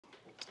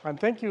And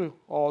thank you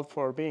all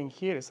for being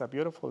here. It's a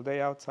beautiful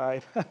day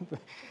outside,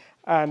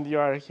 and you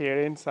are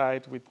here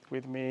inside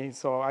with me.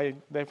 So I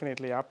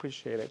definitely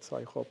appreciate it. So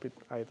I hope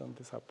I don't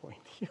disappoint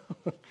you.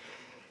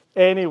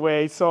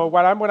 Anyway, so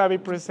what I'm going to be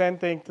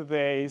presenting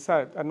today is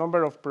a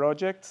number of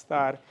projects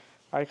that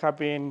I have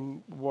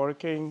been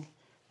working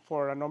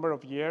for a number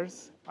of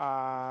years.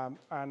 And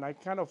I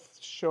kind of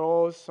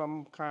show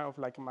some kind of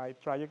like my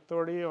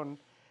trajectory on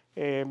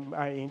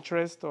my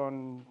interest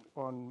on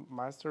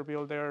master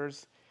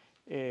builders,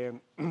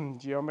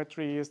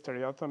 geometry,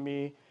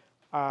 stereotomy,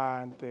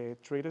 and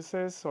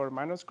treatises or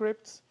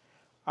manuscripts.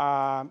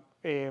 Um,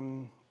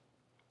 um,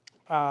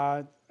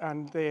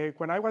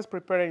 when I was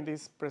preparing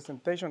this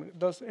presentation,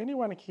 does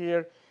anyone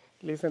here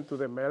listen to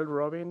the Mel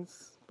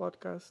Robbins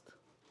podcast?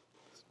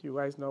 Do you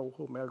guys know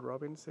who Mel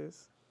Robbins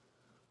is?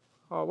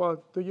 Oh,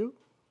 well, do you,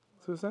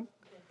 Susan?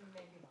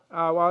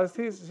 Well,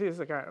 she's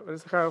a kind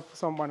of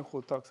someone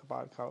who talks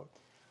about how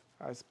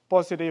it's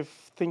positive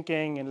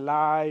thinking in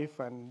life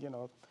and,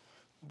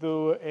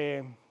 do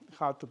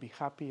how to be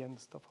happy and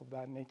stuff of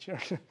that nature.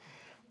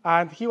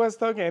 And he was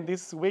talking, and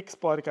this week's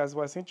podcast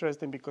was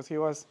interesting because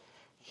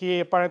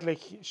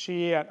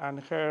she and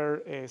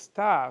her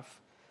staff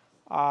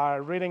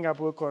are reading a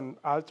book on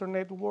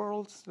alternate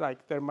worlds,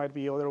 like there might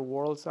be other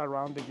worlds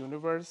around the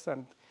universe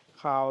and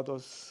how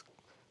those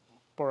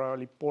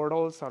probably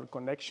portals or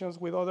connections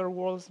with other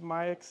worlds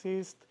might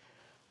exist.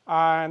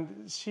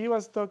 And she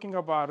was talking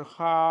about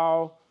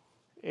how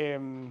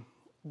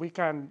we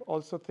can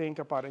also think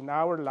about in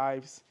our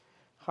lives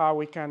how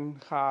we can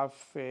have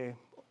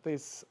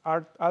these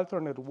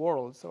alternate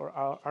worlds or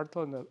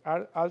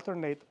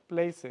alternate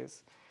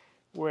places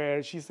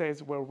where she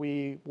says where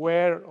we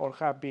were or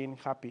have been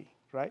happy,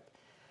 right?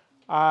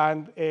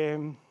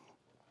 And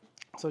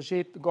so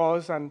she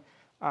goes and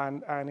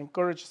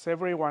encourages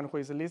everyone who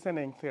is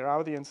listening, their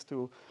audience,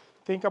 to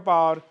think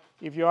about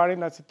if you are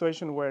in a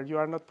situation where you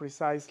are not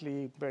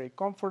precisely very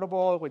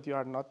comfortable, where you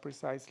are not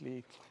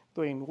precisely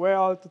doing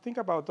well, to think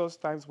about those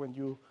times when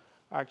you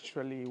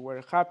actually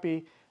were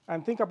happy,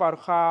 and think about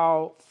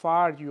how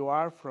far you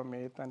are from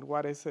it and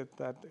what is it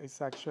that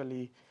is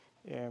actually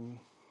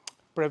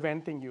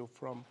preventing you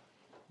from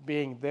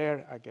being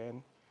there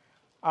again.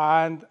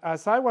 And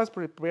as I was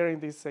preparing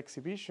this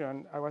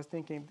exhibition, I was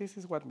thinking, this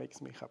is what makes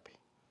me happy,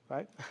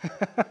 right?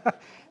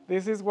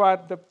 This is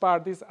what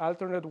this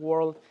alternate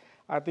world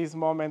at this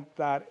moment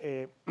that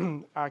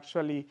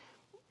actually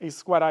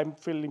is what I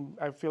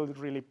feel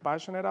really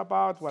passionate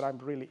about, what I'm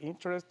really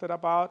interested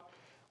about.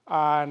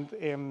 And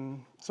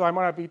so I'm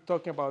going to be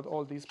talking about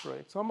all these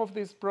projects. Some of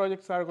these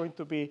projects are going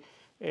to be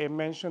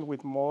mentioned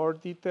with more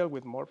detail,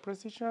 with more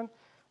precision.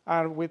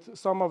 And with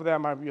some of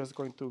them, I'm just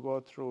going to go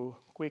through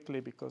quickly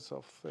because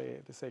of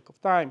the sake of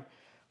time.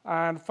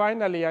 And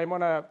finally, I'm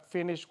going to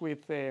finish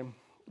with the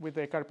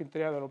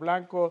Carpinteria de lo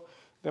Blanco,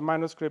 the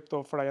manuscript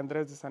of Fray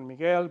Andrés de San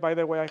Miguel. By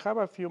the way, I have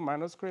a few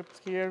manuscripts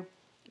here.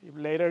 If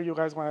later you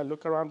guys want to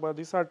look around, well,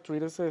 these are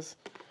treatises,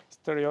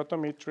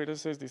 stereotomy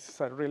treatises. This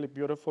is a really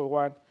beautiful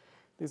one.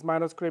 This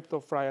manuscript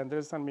of Fray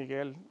Andrés San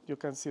Miguel, you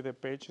can see the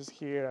pages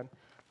here. And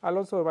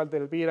Alonso de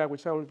Valdelvira,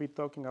 which I will be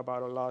talking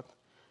about a lot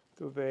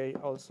today,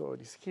 also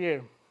is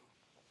here.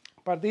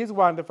 But this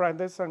one, the Fray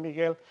Andrés San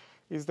Miguel,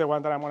 is the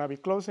one that I'm going to be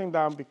closing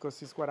down because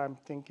it's what I'm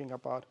thinking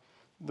about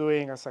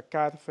doing as a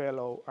CAAD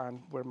fellow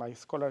and where my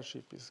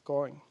scholarship is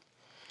going.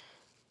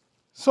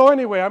 So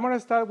anyway, I'm going to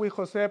start with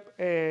Josep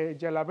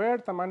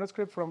Gelabert, a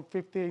manuscript from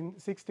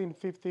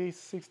 1650,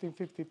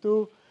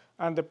 1652,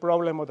 and the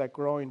problem of the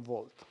growing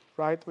vault,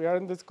 right? We are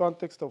in this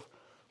context of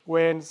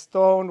when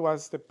stone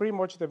was pretty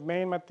much the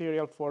main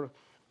material for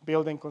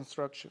building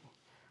construction.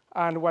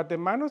 And what the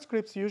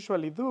manuscripts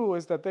usually do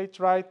is that they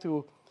try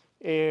to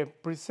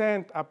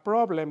present a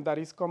problem that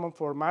is common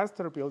for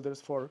master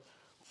builders, for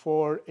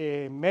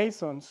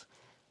masons,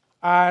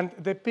 and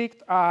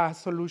depict a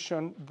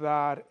solution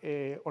that,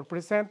 or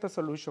present a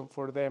solution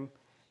for them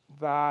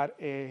that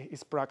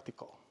is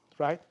practical,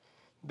 right?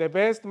 The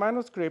best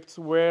manuscripts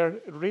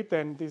were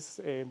written,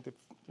 the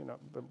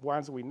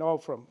ones we know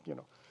from,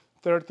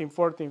 13th,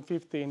 14th,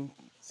 15th,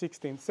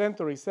 16th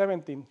century,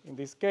 17th in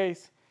this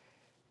case,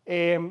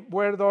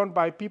 were done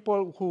by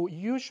people who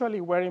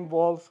usually were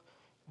involved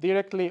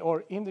directly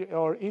or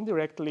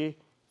indirectly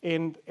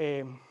in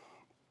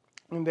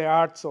the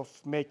arts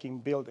of making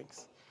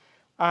buildings.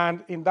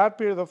 And in that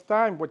period of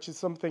time, which is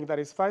something that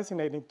is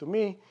fascinating to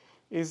me,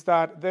 is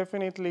that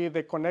definitely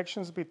the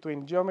connections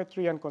between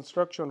geometry and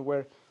construction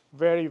were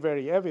very,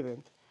 very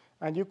evident.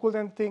 And you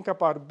couldn't think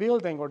about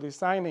building or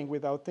designing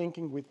without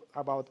thinking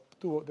about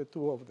the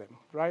two of them,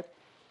 right?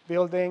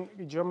 Building,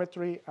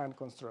 geometry, and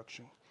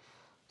construction.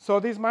 So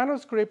this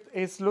manuscript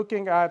is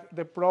looking at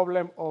the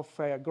problem of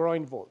a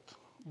growing vault.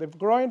 The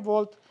growing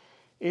vault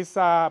is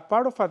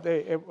part of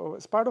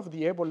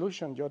the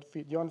evolution.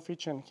 John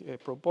Fitchen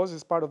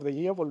proposes part of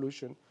the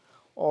evolution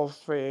of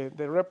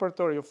the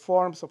repertory of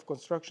forms of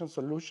construction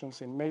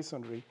solutions in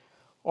masonry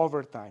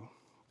over time.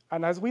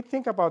 And as we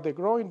think about the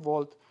growing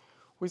vault,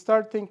 we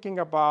start thinking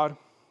about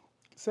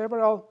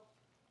several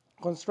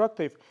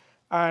constructive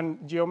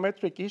and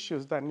geometric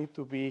issues that need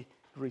to be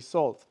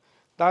resolved.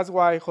 That's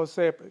why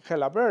Jose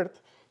Gelabert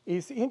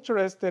is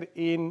interested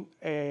in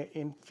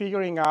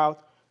figuring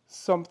out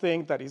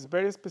something that is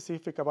very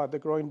specific about the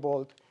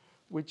Groenvold,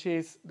 which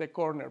is the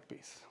corner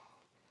piece.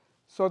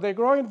 So the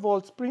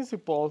Groenvold's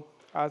principle,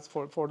 as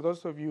for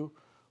those of you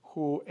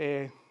who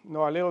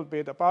know a little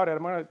bit about it,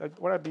 I'm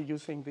going to be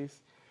using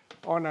this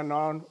on and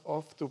on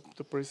off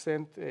to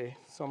present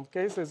some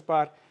cases,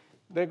 but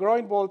the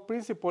Groenvold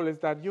principle is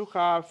that you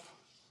have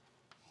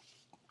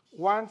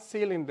one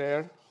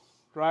cylinder,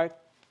 right,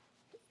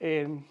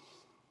 in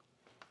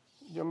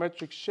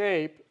geometric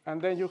shape,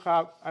 and then you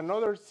have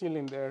another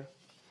cylinder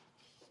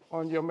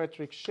on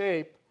geometric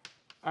shape,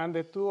 and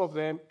the two of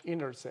them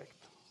intersect,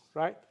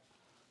 right,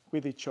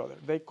 with each other.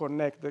 They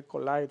connect, they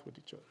collide with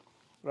each other,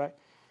 right?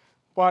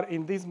 But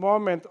in this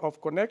moment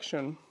of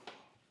connection,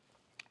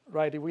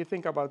 right, if we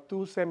think about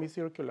two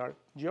semicircular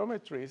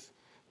geometries,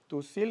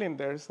 two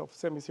cylinders of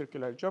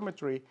semicircular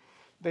geometry,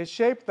 the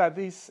shape that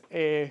this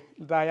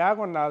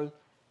diagonal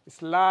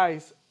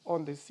slice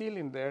on the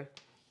cylinder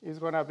is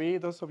going to be,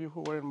 those of you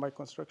who were in my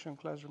construction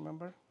class,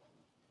 remember?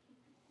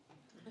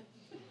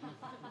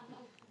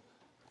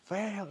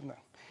 Well, no.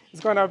 It's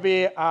going to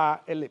be an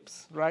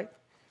ellipse, right?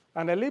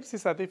 An ellipse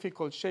is a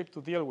difficult shape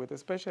to deal with,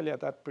 especially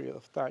at that period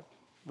of time,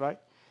 right?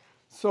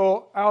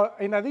 So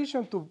in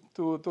addition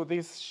to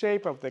this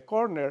shape of the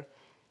corner,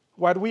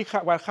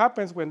 what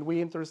happens when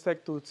we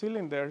intersect two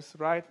cylinders,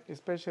 right,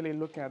 especially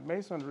looking at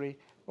masonry,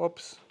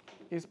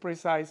 is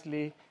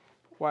precisely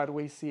what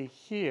we see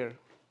here,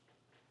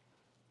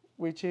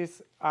 which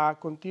is a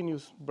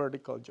continuous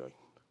vertical joint,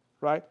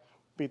 right,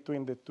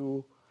 between the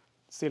two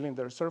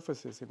cylinder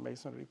surfaces in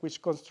masonry,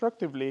 which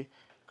constructively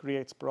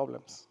creates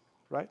problems,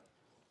 right?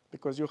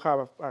 Because you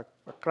have a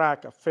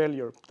crack, a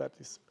failure that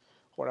is,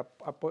 or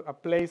a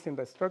place in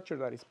the structure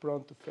that is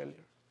prone to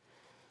failure.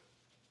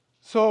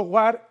 So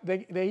what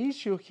the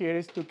issue here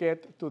is to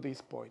get to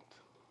this point,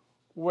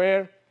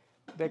 where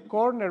the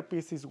corner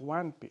piece is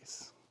one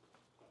piece,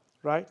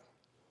 right?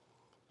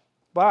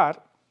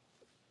 But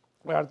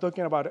we are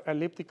talking about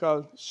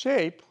elliptical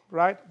shape,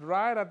 right?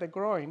 Right at the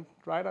groin,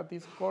 right at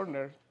this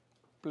corner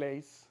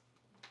place,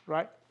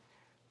 right?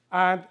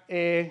 And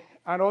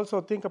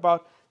also think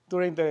about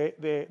during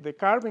the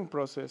carving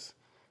process,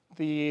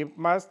 the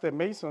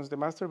masons, the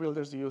master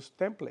builders use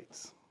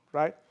templates,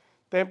 right?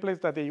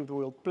 Templates that they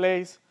will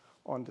place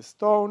on the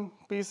stone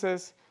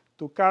pieces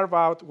to carve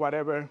out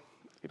whatever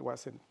it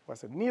wasn't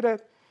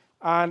needed,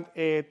 and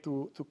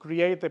to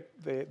create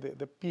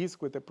the piece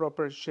with the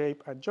proper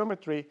shape and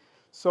geometry.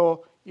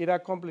 So it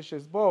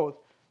accomplishes both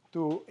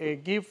to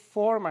give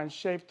form and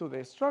shape to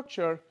the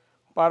structure,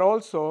 but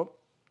also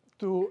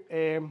to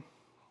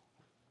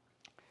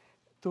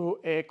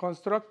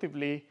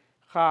constructively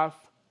have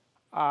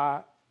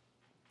a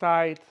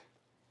tight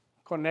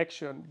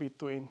connection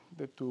between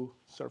the two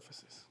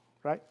surfaces,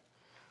 right?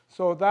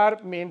 So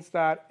that means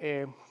that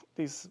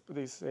this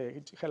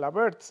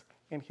Gelabert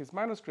in his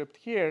manuscript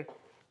here,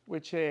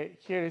 which here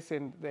is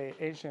in the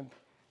ancient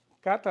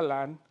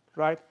Catalan,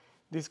 right,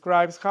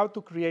 describes how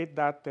to create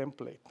that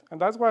template. And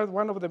that's why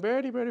one of the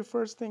very, very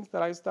first things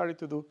that I started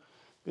to do,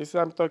 this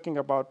I'm talking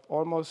about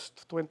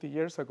almost 20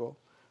 years ago,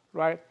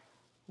 right?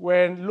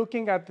 When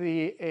looking at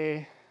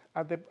the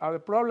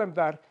problem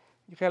that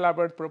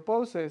Gelabert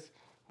proposes,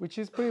 which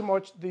is pretty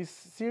much this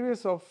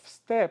series of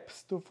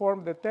steps to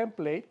form the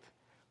template,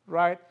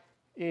 right,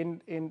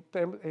 in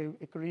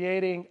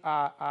creating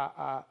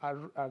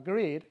a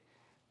grid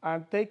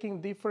and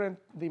taking different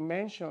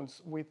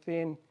dimensions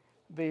within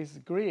this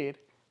grid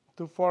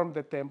to form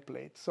the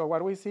template. So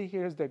what we see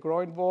here is the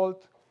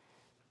Groenvold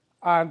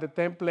and the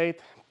template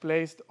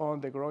placed on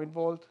the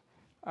Groenvold.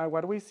 And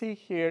what we see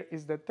here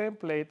is the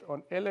template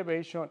on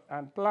elevation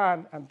and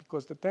plan, and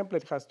because the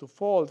template has to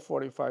fold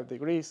 45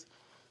 degrees,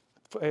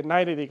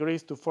 90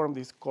 degrees to form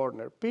this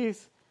corner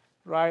piece,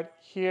 right?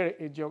 Here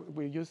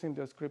we're using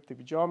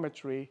descriptive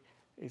geometry.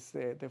 It's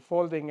the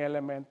folding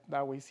element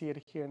that we see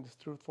it here in the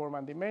extrude form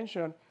and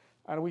dimension,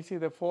 and we see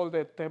the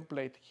folded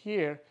template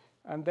here,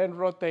 and then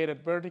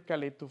rotated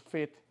vertically to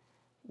fit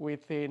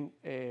within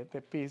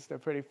the piece, the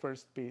very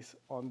first piece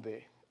on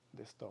the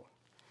stone.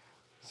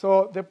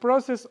 So the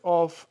process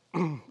of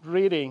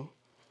reading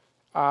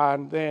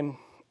and then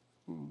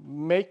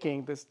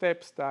making the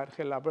steps that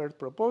Gelabert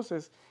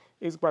proposes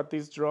is what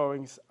these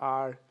drawings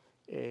are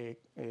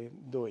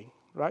doing,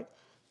 right?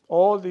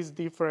 All these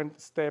different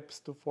steps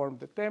to form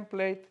the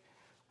template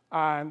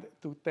and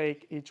to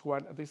take each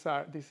one. This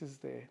is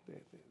the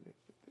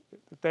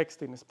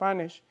text in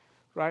Spanish,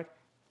 right?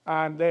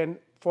 And then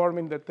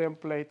forming the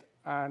template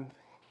and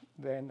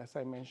then, as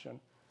I mentioned,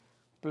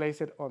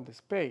 place it on the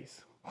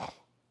space.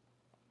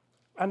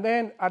 And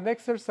then an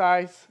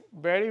exercise,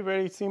 very,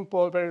 very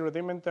simple, very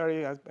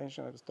rudimentary, as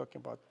mentioned, I was talking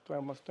about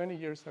almost 20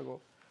 years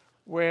ago,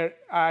 where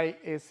I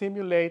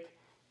simulate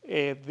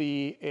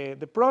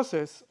the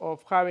process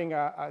of having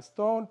a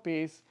stone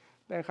piece,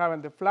 then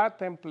having the flat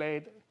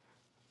template,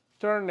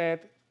 turn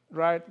it,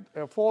 right,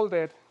 fold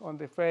it on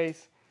the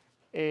face,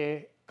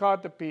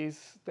 cut the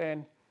piece,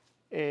 then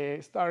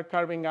start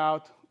carving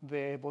out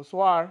the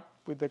bossoir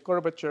with the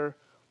curvature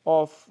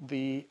of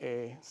the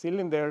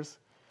cylinders,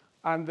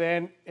 and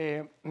then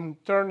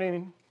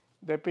turning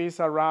the piece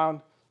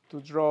around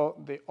to draw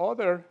the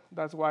other.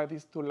 That's why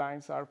these two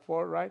lines are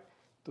for, right?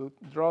 To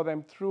draw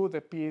them through the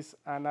piece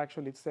and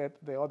actually set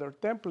the other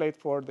template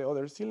for the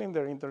other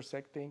cylinder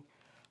intersecting,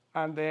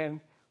 and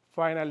then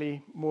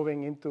finally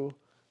moving into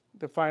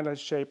the final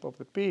shape of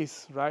the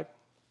piece, right?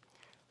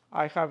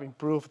 I have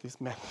improved this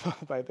method,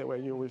 by the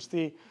way, you will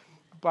see.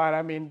 But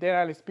I mean,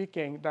 generally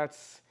speaking,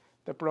 that's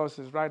the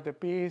process, right? The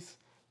piece,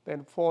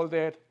 then fold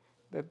it,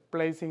 then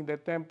placing the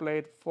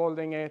template,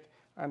 folding it,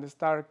 and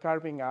start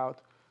carving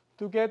out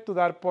to get to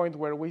that point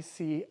where we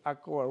see,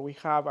 we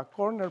have a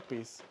corner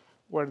piece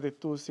where the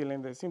two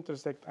cylinders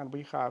intersect, and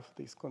we have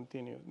this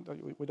continuous,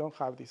 we don't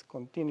have this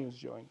continuous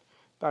joint.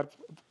 That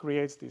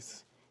creates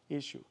this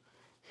issue.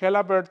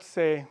 Helabert's,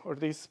 or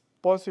this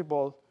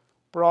possible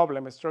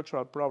problem, a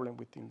structural problem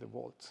within the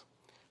vaults.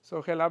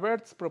 So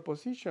Helabert's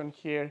proposition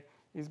here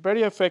is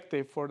very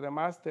effective for the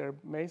master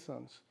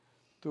masons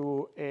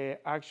to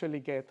actually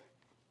get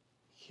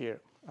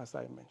here, as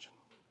I mentioned,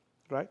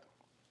 right?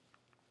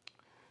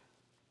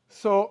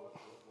 So,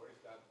 where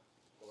is that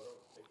photo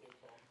taken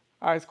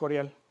from?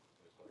 Escorial,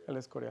 El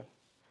Escorial,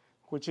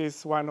 which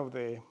is one of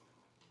the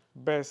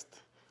best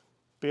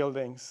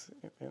buildings.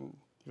 And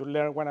you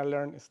want to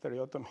learn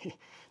stereotomy,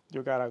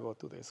 you gotta go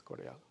to the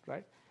Escorial,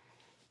 right?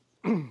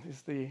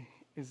 It's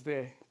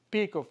the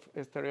peak of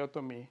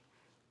stereotomy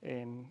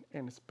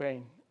in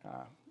Spain,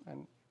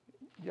 and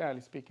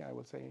generally speaking, I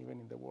would say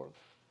even in the world.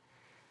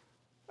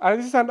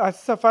 This is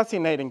a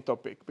fascinating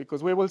topic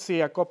because we will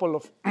see a couple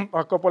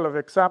of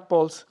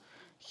examples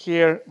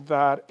here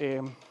that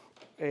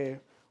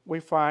we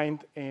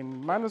find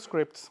in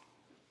manuscripts.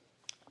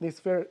 I'm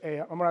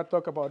going to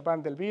talk about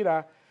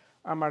Vandelvira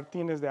and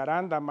Martinez de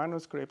Aranda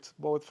manuscripts,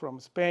 both from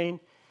Spain.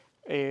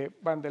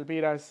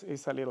 Vandelvira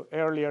is a little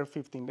earlier,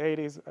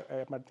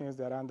 1580s. Martinez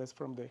de Aranda is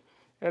from the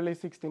early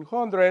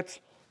 1600s.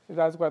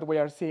 That's what we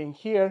are seeing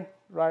here,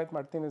 right?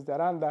 Martinez de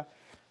Aranda.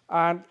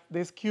 And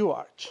this Q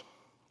arch.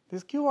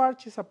 This Q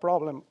arch is a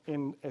problem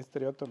in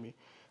stereotomy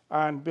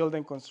and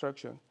building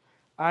construction.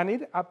 And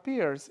it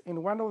appears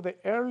in one of the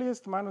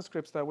earliest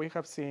manuscripts that we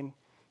have seen,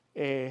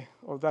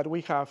 or that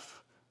we have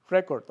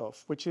record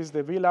of, which is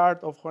the Villard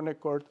of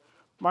Honecourt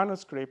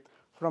manuscript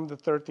from the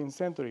 13th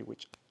century,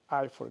 which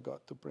I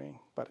forgot to bring,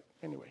 but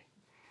anyway.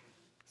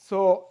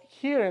 So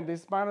here in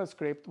this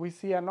manuscript, we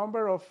see a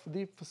number of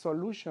deep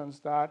solutions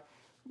that,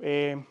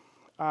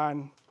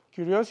 and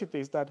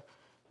curiosities that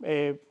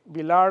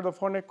Villard of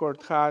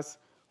Honecourt has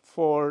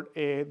for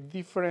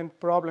different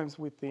problems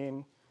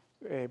within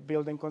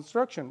building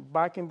construction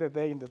back in the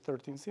day in the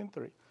 13th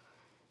century.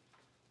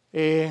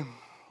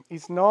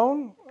 It's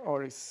known,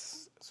 or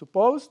is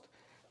supposed,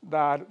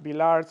 that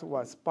Villard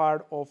was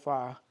part of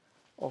a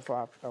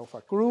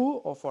crew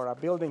or for a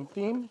building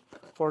team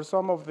for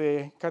some of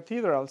the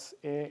cathedrals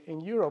in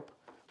Europe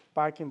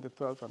back in the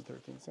 12th and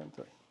 13th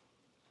century.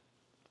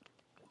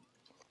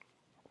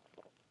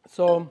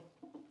 So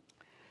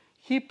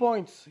he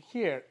points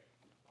here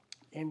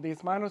in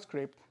this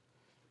manuscript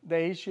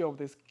the issue of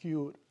this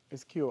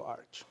skew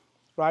arch,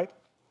 right?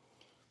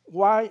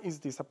 Why is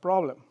this a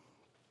problem?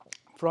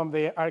 From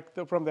the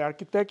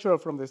architectural,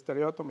 from the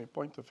stereotomy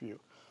point of view,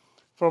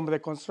 from the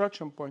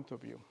construction point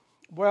of view.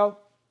 Well,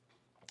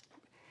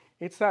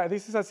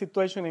 this is a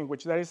situation in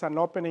which there is an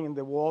opening in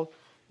the wall,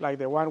 like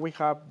the one we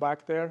have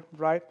back there,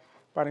 right?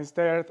 But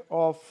instead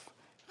of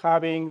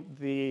having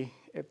the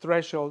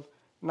threshold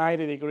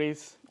 90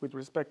 degrees with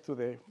respect to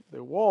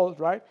the wall,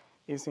 right,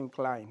 is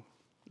inclined.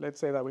 Let's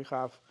say that we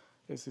have,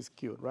 this is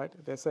skewed, right?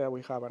 Let's say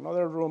we have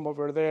another room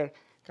over there,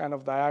 kind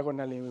of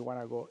diagonally, and we want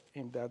to go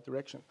in that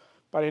direction.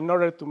 But in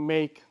order to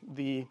make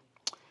the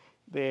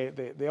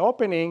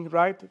opening,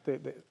 right,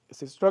 the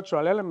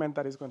structural element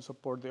that is going to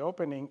support the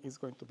opening is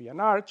going to be an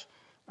arch,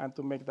 and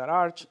to make that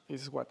arch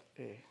is what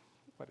it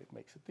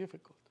makes it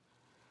difficult.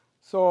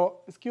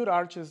 So skewed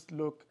arches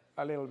look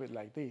a little bit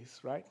like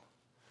this, right?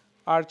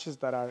 Arches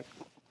that are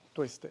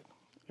twisted,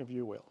 if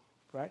you will,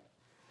 right?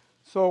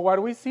 So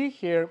what we see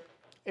here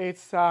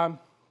is a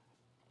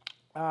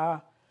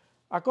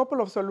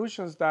couple of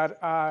solutions that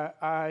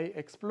I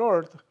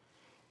explored.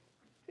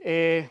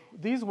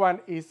 This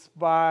one is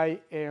by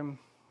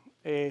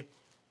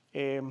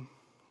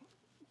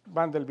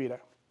Vandelvira.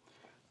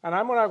 And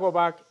I'm going to go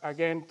back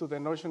again to the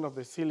notion of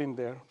the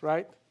cylinder,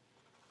 right?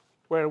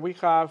 Where we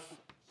have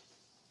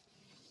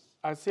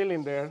a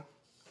cylinder,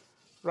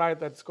 right,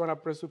 that's going to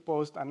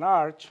presuppose an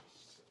arch.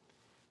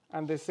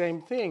 And the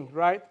same thing,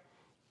 right?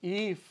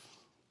 If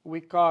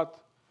we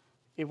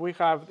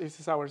have, this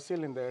is our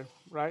cylinder,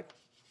 right?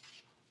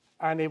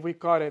 And if we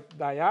cut it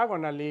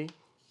diagonally,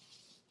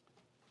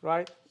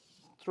 right,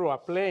 through a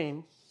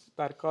plane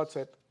that cuts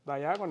it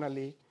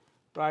diagonally,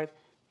 right,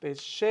 the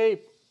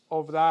shape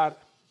of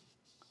that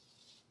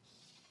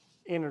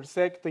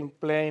intersecting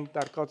plane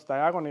that cuts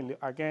diagonally,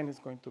 again, is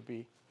going to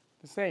be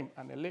the same,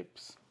 an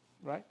ellipse,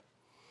 right?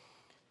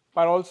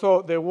 But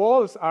also, the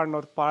walls are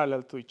not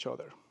parallel to each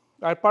other.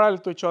 are parallel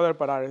to each other,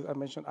 but I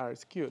mentioned are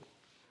skewed.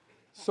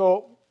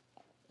 So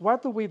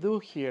what do we do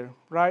here,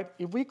 right?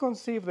 If we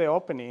conceive the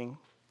opening,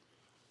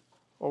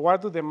 or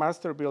what do the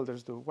master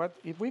builders do?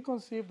 If we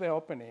conceive the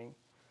opening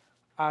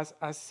as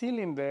a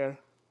cylinder,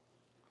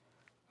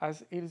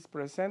 as it is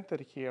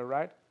presented here,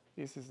 right?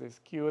 This is the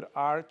skewed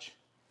arch,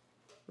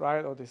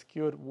 right, or the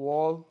skewed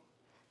wall,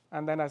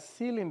 and then a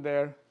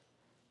cylinder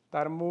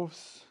that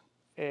moves,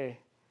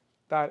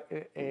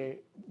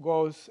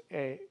 goes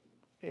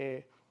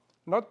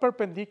not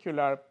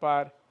perpendicular,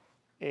 but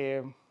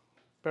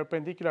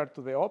perpendicular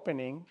to the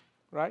opening,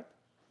 right,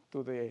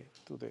 to the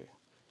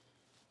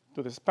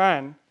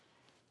span.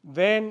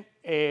 Then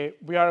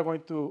we are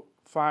going to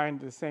find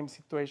the same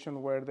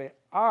situation where the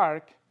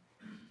arc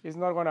is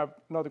not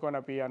going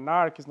to be an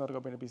arc, it's not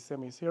going to be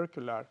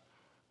semicircular,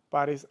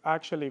 but it's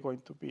actually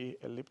going to be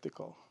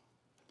elliptical.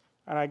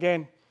 And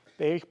again,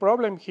 the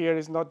problem here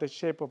is not the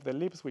shape of the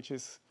ellipse, which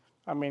is,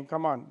 I mean,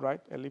 come on, right?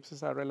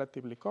 Ellipses are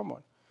relatively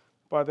common.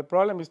 But the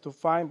problem is to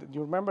find,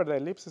 you remember the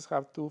ellipses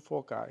have two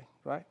foci,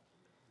 right?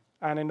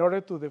 And in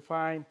order to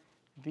define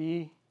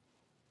the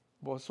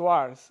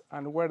bossoirs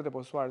and where the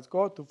bossoirs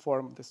go to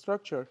form the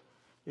structure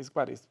is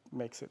what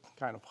makes it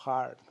kind of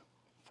hard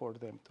for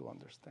them to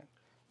understand.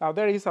 Now,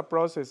 there is a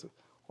process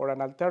or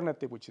an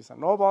alternative, which is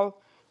an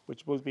oval,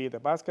 which will be the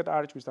basket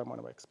arch, which I'm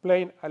going to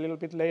explain a little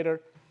bit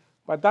later.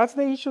 But that's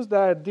the issues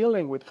that I'm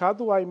dealing with. How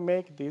do I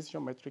make this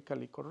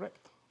geometrically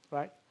correct,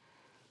 right?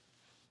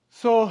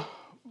 So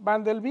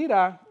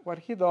Vandelvira, what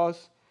he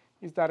does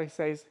is that he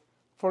says,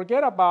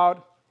 forget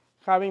about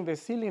having the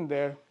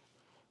cylinder,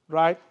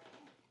 right,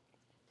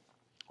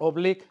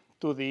 oblique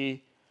to the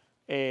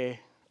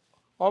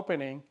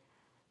opening,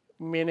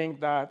 meaning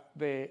that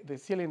the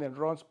cylinder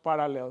runs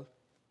parallel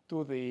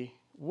to the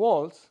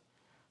walls,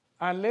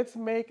 and let's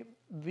make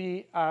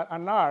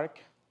an arc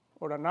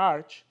or an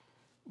arch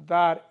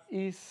that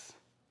is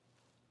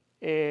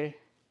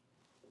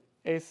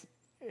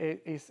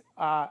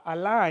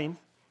aligned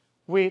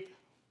with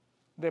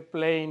the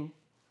plane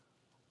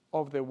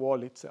of the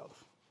wall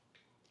itself,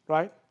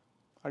 right?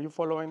 Are you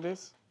following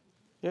this?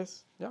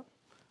 Yes? Yeah?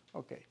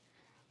 Okay.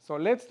 So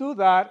let's do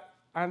that,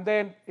 and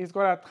then it's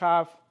going to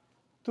have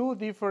two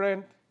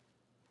different,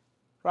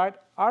 right,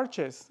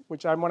 arches,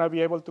 which I'm going to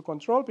be able to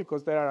control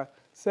because they are a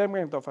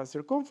segment of a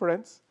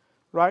circumference,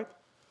 right?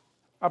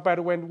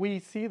 But when we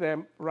see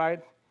them,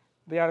 right,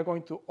 they are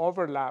going to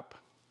overlap.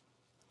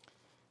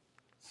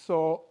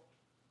 So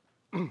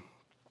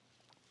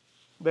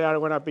they are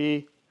going to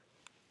be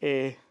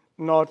they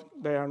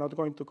are not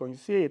going to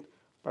coincide,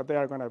 but they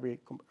are going to be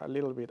a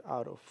little bit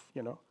out of,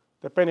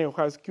 depending on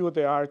how skewed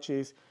the arch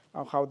is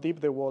and how deep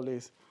the wall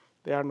is,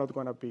 they are not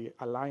going to be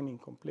aligning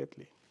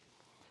completely.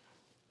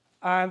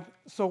 And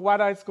so what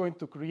it's going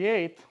to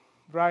create,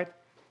 right,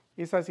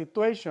 is a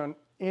situation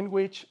in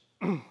which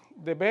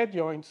the bed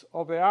joints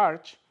of the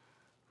arch,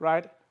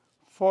 right,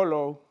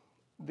 follow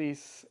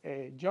this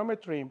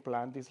geometry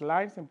implant, these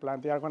lines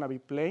implant. They are going to be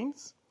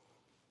planes,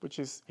 which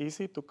is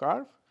easy to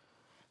carve.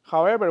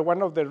 However,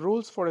 one of the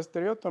rules for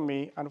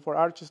stereotomy and for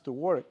arches to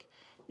work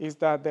is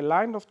that the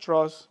line of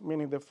truss,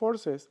 meaning the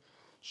forces,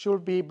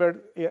 should be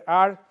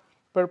are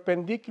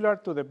perpendicular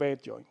to the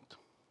bed joint,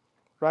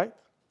 right?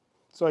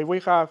 So if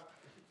we have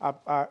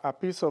a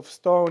piece of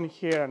stone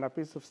here and a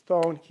piece of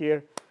stone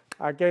here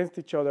against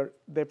each other,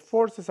 the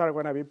forces are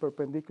going to be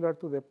perpendicular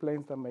to the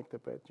planes that make the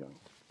bed joint.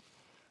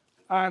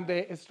 And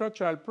the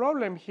structural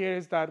problem here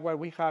is that when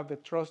we have the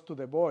truss to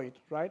the void,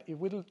 right? If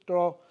we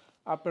draw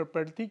a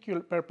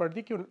perpendicular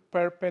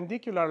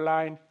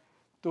line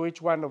to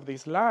each one of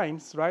these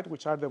lines, right,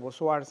 which are the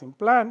bossoirs in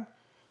plan,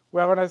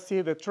 we're going to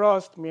see the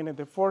truss, meaning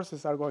the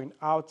forces are going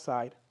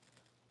outside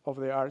of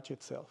the arch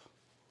itself.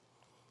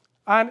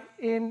 And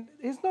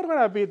it's not going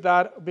to be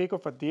that big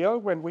of a deal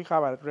when we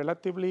have a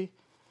relatively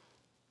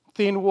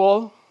thin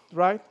wall,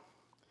 right?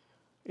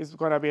 It's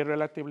going to be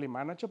relatively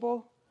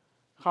manageable.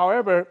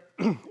 However,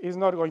 it's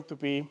not going to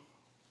be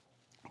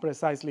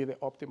precisely the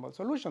optimal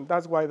solution.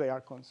 That's why they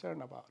are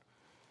concerned about it.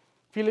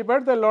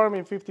 Philibert Delorme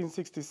in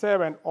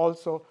 1567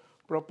 also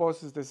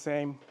proposes the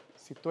same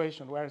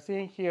situation. We are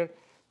seeing here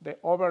the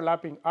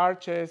overlapping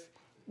arches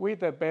with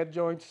the bed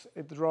joints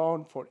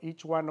drawn for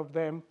each one of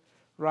them,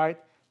 right?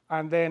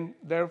 And then,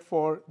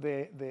 therefore,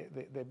 the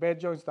bed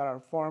joints that are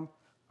formed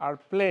are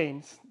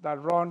planes that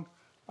run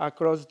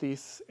across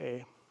this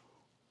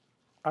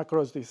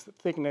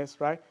thickness,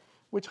 right?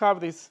 Which have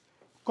these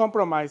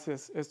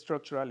compromises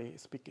structurally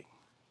speaking,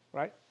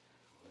 right?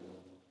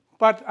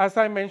 But as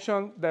I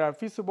mentioned, they are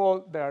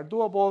feasible, they are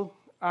doable,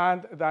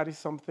 and that is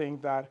something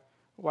that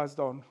was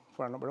done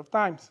for a number of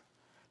times.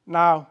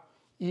 Now,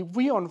 if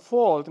we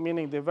unfold,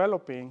 meaning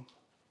developing,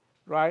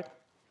 right,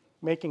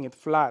 making it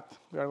flat,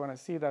 we are going to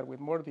see that with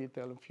more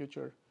detail in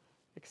future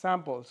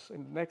examples,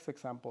 in the next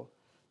example.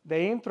 The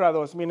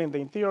intrados, meaning the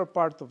interior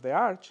part of the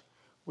arch,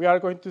 we are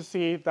going to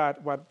see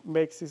that what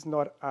makes it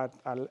not a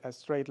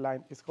straight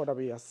line is going to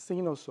be a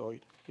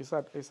sinusoid.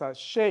 It's a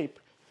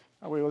shape,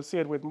 and we will see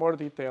it with more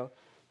detail,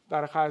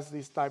 that has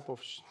this type of,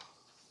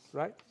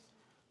 right?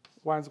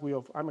 once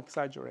I'm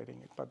exaggerating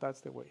it, but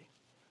that's the way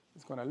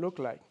it's going to look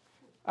like.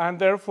 And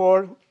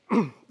therefore,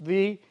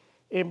 the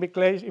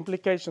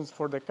implications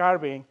for the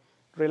carving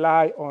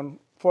rely on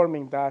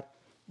forming that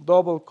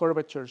double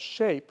curvature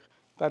shape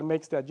that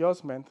makes the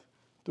adjustment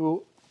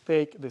to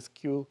take the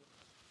skew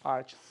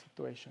arch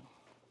situation.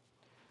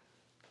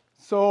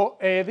 So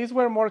these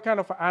were more kind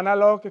of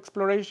analog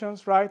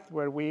explorations, right,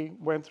 where we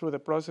went through the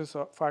process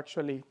of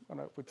actually,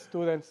 with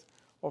students,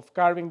 of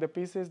carving the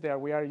pieces. There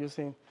we are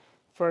using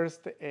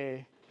first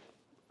a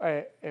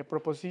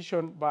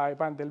proposition by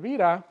Van der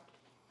Vera,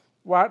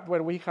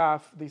 where we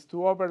have these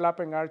two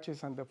overlapping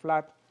arches and the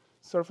flat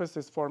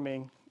surfaces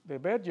forming the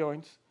bed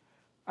joints.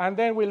 And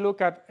then we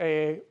look at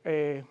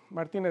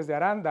Martinez de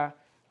Aranda,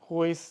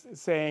 who is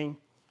saying,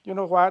 you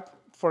know what,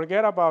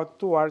 forget about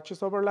two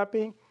arches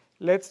overlapping.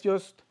 Let's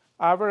just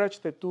average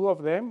the two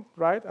of them,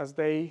 right, as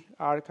they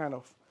are kind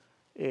of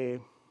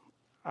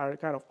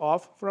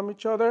off from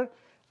each other,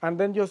 and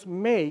then just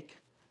make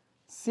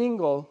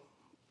single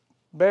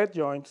bed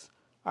joints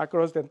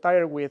across the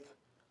entire width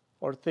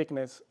or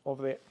thickness of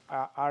the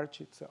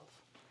arch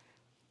itself.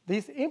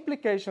 These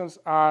implications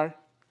are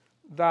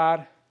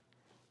that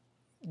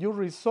you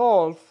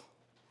resolve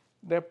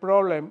the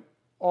problem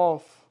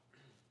of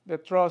the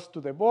truss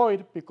to the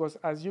void, because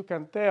as you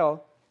can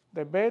tell,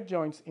 the bed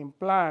joints in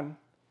plan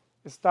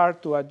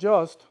start to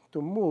adjust,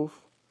 to move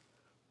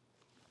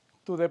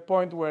to the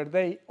point where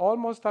they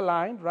almost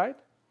align, right,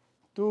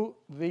 to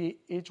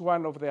each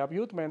one of the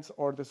abutments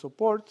or the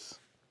supports,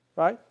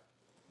 right?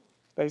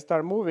 They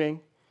start moving,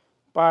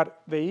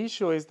 but the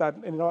issue is that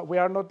we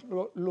are not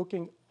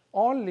looking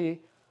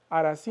only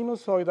at a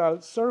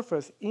sinusoidal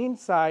surface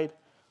inside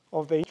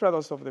of the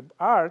intrados of the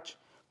arch,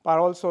 but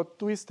also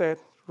twisted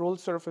ruled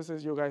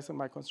surfaces, you guys in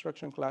my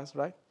construction class,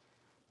 right?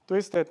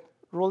 Twisted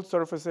ruled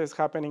surfaces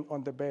happening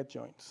on the bed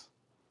joints,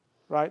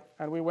 right?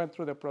 And we went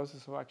through the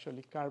process of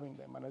actually carving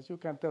them. And as you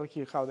can tell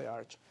here, how the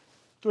arch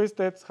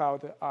twisted, how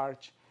the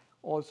arch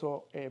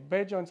also,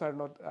 bed joints are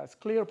not as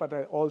clear, but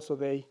also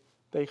they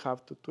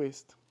have to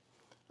twist.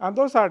 And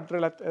those are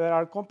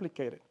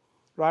complicated,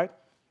 right,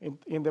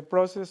 in the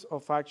process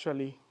of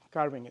actually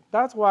carving it.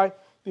 That's why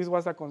this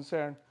was a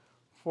concern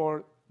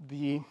for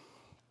the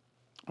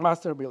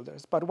master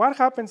builders. But what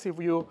happens if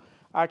you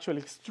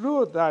actually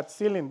extrude that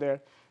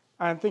cylinder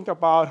and think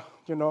about,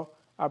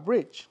 a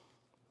bridge,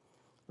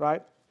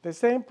 right? The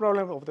same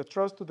problem of the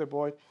truss to the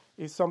void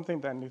is something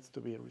that needs to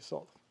be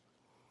resolved.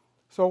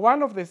 So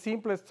one of the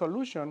simplest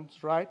solutions,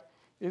 right,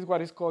 is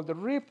what is called the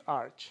ribbed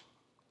arch,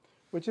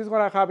 which is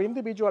going to have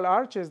individual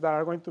arches that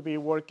are going to be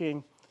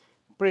working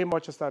pretty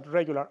much as a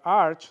regular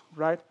arch,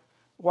 right,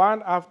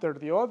 one after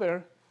the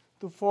other,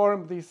 to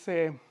form this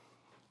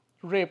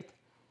ribbed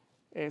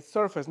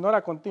surface, not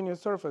a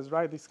continuous surface,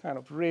 right, this kind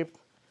of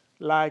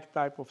ribbed-like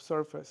type of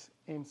surface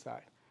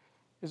inside.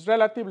 It's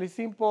relatively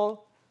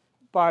simple,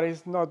 but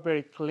it's not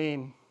very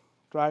clean,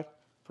 right,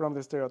 from the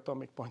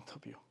stereotomic point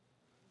of view,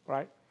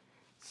 right?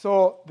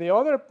 So the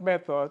other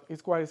method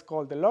is what is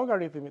called the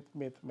logarithmic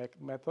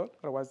method,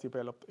 that was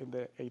developed in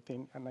the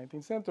 18th and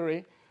 19th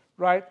century,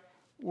 right,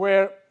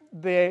 where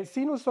the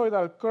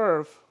sinusoidal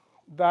curve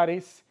that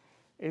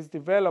is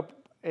developed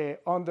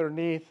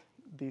underneath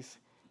this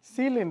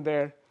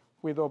cylinder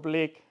with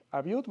oblique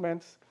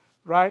abutments,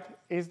 right,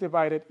 is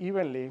divided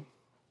evenly,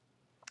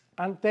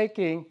 and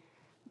taking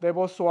the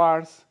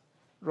voussoirs,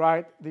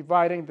 right,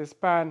 dividing the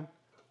span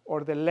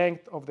or the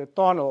length of the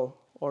tunnel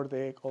or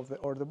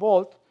the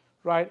bolt,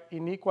 right,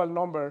 in equal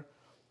number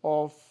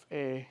of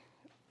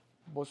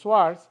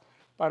voussoirs,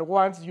 but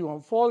once you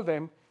unfold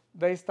them,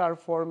 they start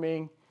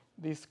forming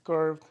these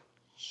curved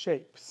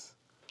shapes,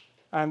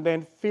 and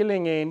then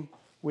filling in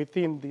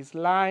within these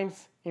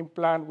lines in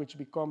plan, which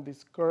become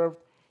these curved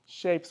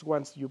shapes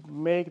once you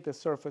make the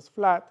surface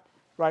flat,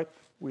 right,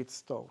 with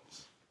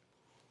stones.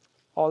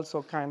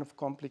 Also kind of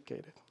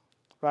complicated,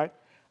 right?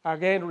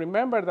 Again,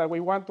 remember that we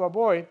want to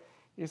avoid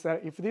is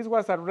that if this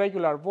was a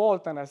regular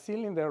bolt and a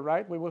cylinder,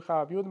 right, we will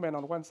have abutment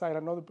on one side,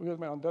 another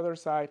abutment on the other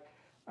side,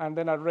 and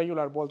then a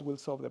regular bolt will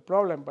solve the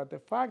problem. But the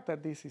fact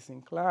that this is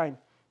inclined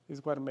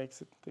is what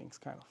makes things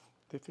kind of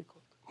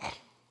difficult.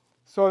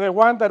 So the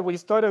one that we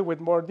studied with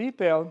more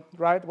detail,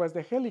 right, was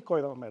the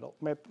helicoidal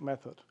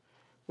method,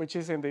 which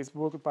is in this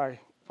book by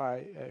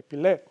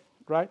Pillet,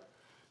 right?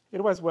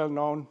 It was well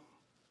known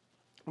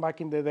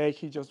back in the day.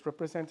 He just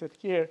represented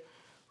here,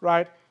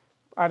 right?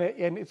 And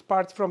it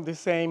parts from the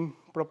same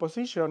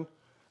proposition,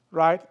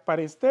 right?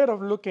 But instead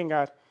of looking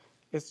at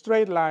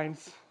straight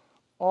lines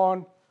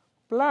on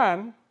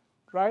plan,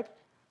 right,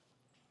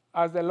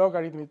 as the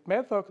logarithmic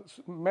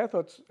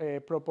method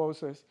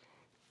proposes,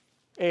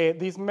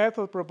 this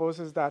method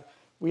proposes that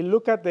we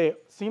look at the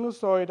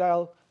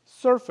sinusoidal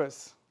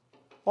surface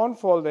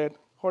unfolded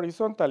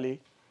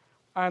horizontally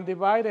and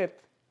divide it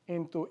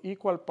into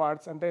equal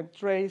parts and then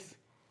trace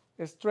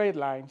straight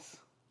lines,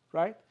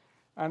 right?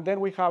 And then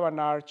we have an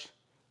arch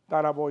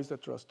that avoids the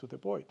truss to the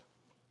void.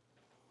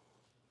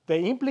 The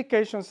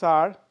implications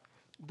are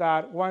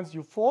that once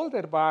you fold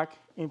it back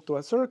into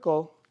a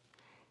circle,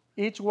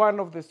 each one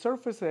of the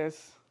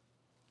surfaces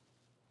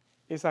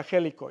is a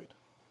helicoid,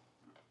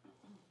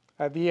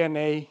 a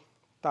DNA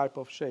type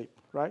of shape,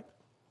 right?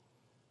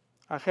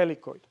 A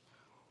helicoid.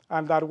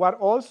 And that what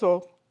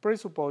also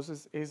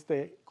presupposes is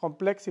the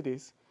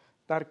complexities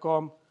that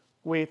come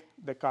with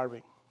the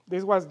carving.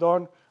 This was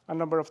done a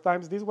number of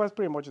times. This was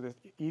pretty much the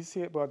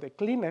easiest, but the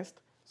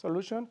cleanest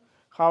solution.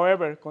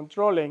 However,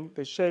 controlling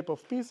the shape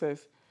of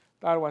pieces,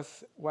 that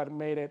was what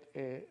made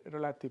it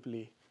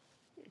relatively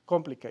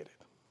complicated,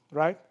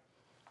 right?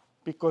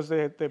 Because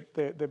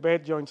the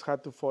bed joints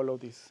had to follow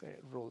this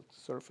ruled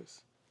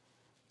surface.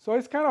 So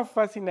it's kind of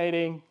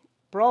fascinating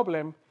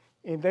problem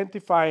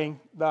identifying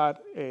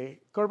that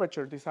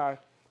curvature. These are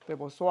the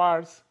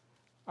voussoirs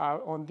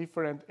on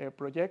different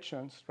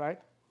projections, right?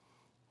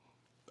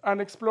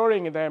 And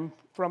exploring them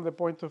from the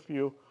point of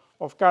view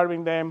of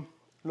carving them,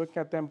 looking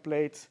at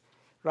templates,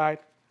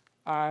 right?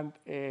 And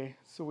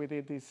so we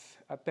did this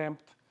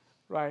attempt,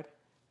 right?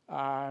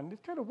 And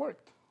it kind of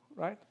worked,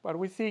 right? But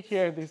we see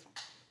here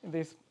in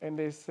this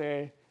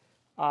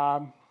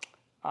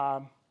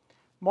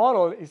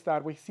model is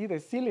that we see the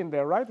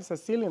cylinder, right? It's a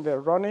cylinder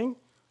running,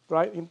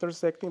 right,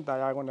 intersecting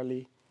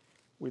diagonally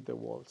with the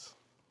walls.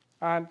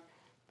 And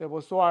the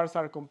voussoirs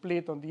are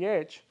complete on the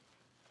edge,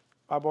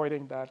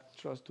 avoiding that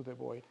thrust to the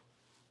void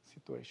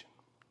situation.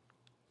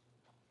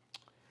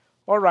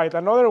 All right,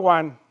 another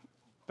one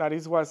that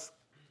was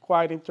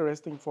quite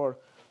interesting for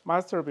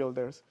master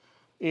builders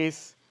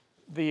is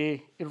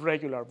the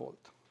irregular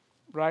vault,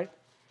 right?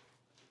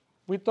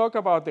 We talked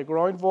about the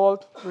groin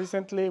vault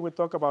recently. We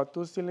talked about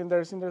two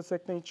cylinders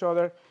intersecting each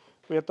other.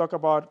 We talked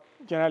about,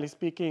 generally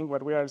speaking,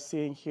 what we are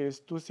seeing here is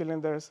two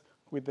cylinders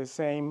with the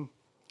same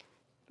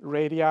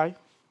radii,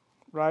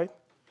 right,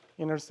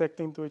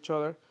 intersecting to each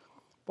other.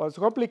 But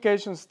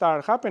complications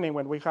start happening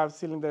when we have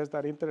cylinders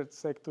that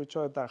intersect to each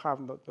other that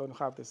don't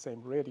have the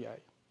same radii,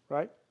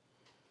 right?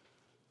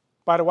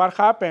 But what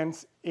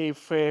happens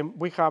if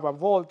we have a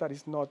vault that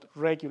is not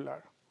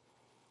regular,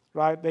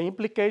 right? The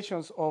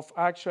implications of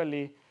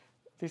actually,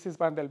 this is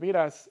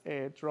Vandelvira's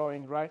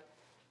drawing, right,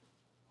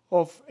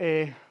 of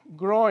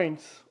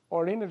groins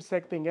or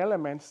intersecting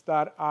elements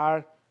that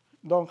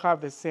don't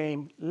have the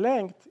same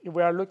length. If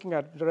we are looking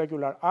at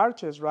regular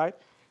arches, right,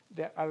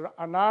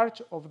 an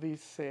arch of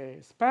this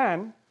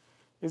span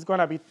is going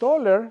to be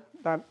taller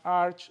than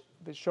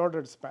the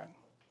shorter span.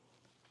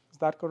 Is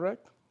that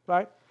correct,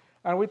 right?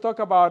 And we talked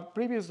about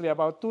previously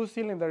about two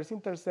cylinders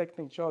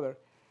intersecting each other.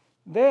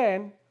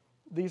 Then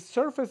these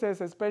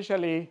surfaces,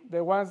 especially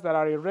the ones that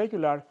are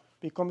irregular,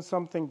 become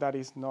something that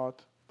is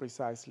not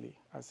precisely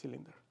a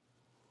cylinder.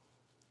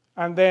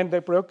 And then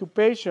the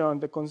preoccupation,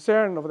 the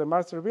concern of the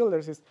master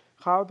builders is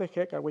how the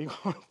heck are we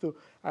going to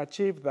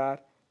achieve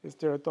that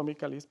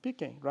stereotomically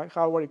speaking, right?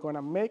 How are we going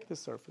to make the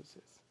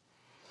surfaces?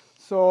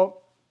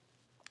 So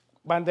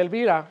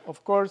Vandelvira,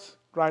 of course,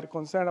 right,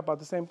 concerned about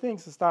the same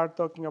things, start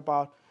talking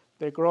about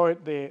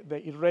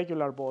the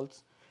irregular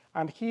bolts.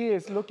 And he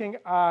is looking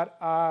at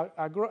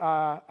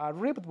a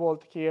ribbed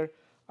bolt here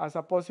as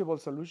a possible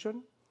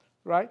solution,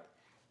 right?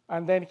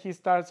 And then he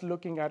starts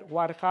looking at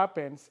what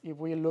happens if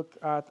we look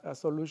at a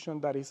solution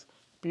that is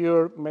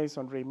pure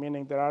masonry,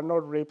 meaning there are no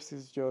ribs,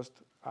 it's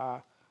just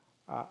a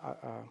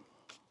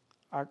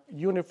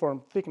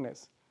uniform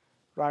thickness,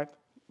 right?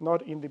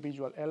 Not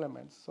individual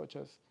elements, such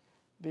as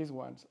these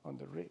ones on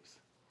the ribs.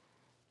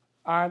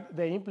 And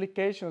the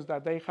implications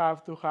that they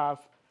have to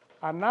have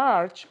an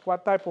arch,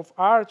 what type of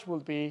arch will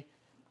be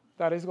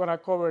that is going to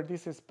cover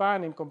this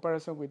span in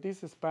comparison with this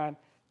span,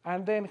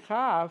 and then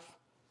have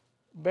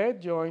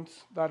bed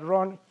joints that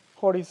run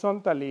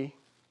horizontally,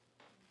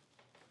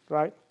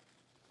 right?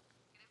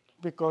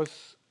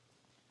 Because,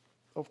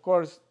 of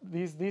course,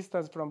 this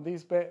distance from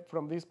this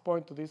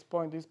point to this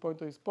point, this point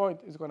to this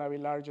point is going to be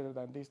larger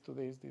than this to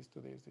this, this to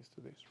this, this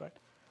to this, right?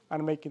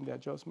 And making the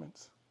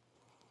adjustments.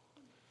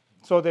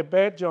 So the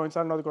bed joints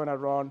are not going to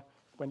run,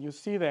 when you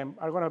see them,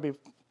 are going to be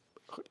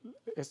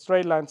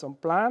straight lines on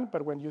plan,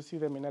 but when you see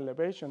them in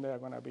elevation, they are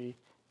going to be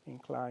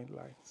inclined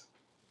lines,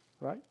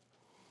 right?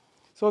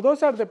 So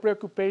those are the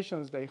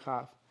preoccupations they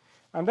have.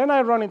 And then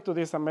I run into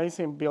this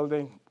amazing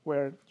building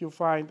where you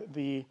find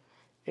the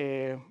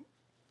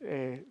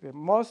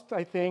most,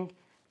 I think,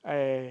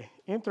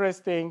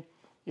 interesting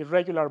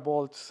irregular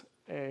bolts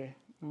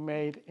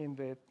made in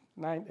the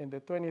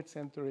 20th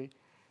century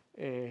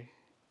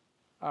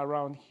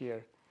around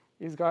here.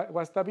 It's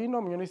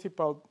Guastavino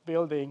Municipal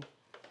Building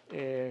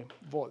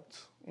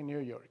vaults in New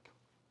York,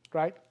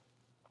 right?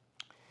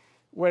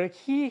 Where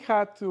he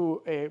had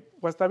to,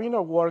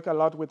 Guastavino worked a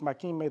lot with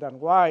McKinley and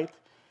White,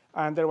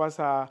 and there was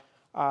a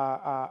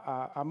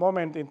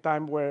moment in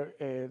time where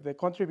the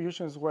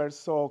contributions were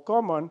so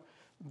common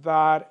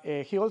that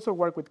he also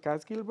worked with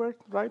Cass Gilbert,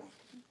 right?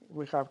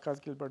 We have Cass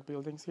Gilbert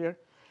buildings here,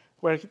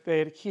 where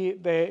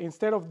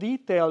instead of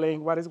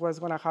detailing what was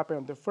going to happen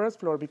on the first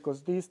floor,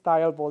 because these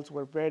tile vaults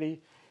were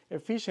very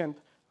efficient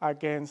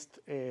against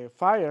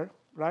fire,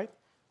 right?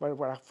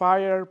 Were a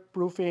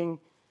fire-proofing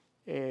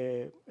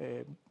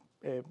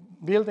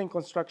building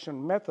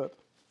construction method,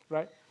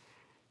 right?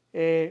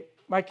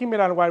 McKinley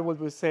and White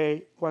would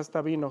say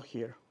Guastavino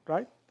here,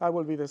 right? That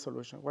will be the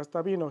solution.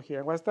 Guastavino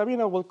here.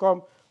 Guastavino will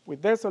come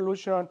with their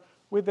solution,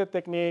 with the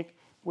technique,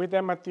 with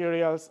the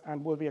materials,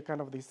 and will be a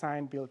kind of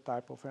design build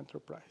type of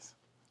enterprise,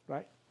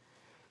 right?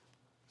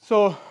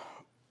 So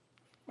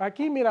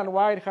McKimmett and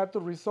White had to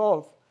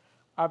resolve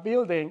a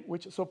building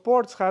which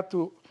supports had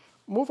to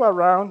move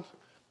around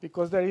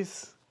because there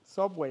is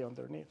subway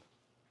underneath,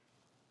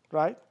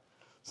 right?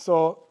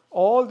 So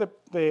all the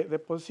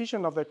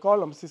position of the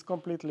columns is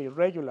completely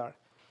irregular.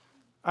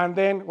 And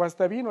then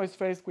Guastavino is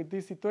faced with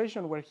this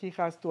situation where he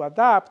has to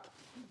adapt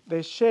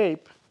the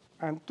shape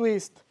and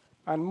twist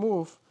and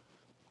move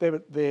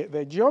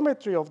the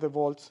geometry of the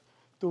vaults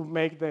to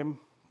make them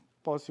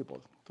possible,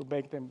 to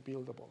make them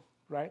buildable,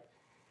 right?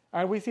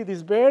 And we see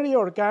this very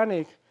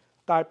organic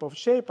type of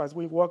shape as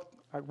we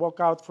walk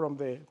out from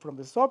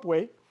the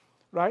subway,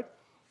 right?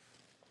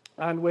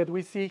 And what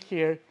we see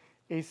here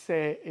is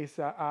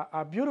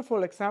a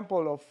beautiful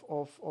example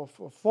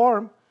of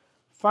form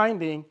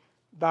finding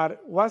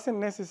that wasn't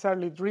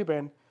necessarily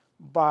driven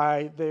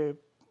by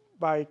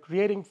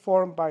creating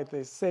form by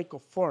the sake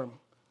of form,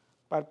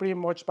 but pretty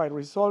much by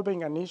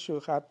resolving an issue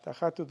that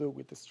had to do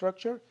with the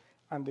structure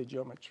and the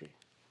geometry,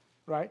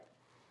 right?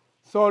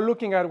 So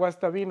looking at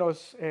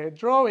Guastavino's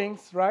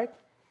drawings, right,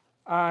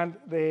 and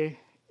the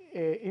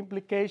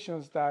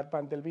implications that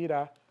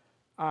Vandelvira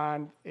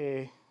and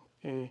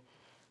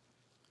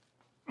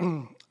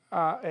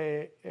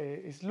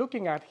is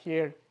looking at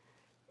here,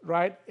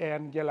 right,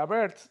 and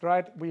Gelabert,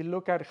 right, we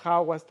look at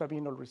how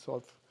Guastavino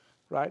resolved,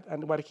 right?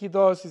 And what he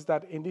does is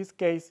that in this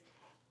case,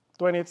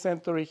 20th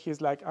century, he's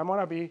like, I'm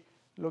gonna be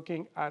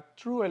looking at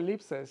true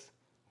ellipses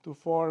to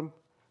form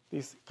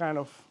this kind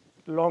of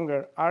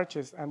longer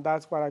arches, and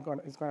that's what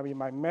it's gonna be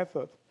my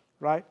method,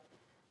 right?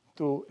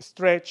 To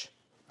stretch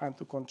and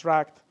to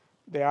contract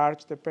the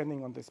arch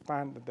depending on the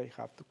span that they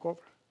have to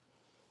cover.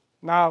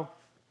 Now,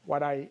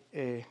 what I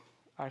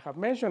have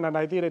mentioned, and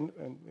I did in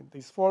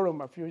this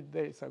forum a few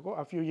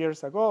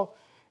years ago,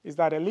 is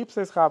that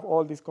ellipses have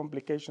all these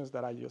complications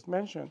that I just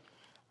mentioned,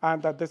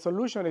 and that the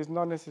solution is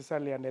not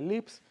necessarily an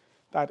ellipse.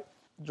 That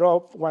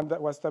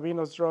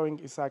Guastavino's drawing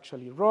is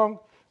actually wrong.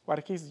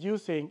 What he's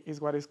using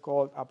is what is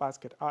called a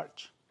basket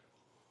arch,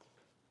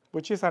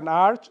 which is an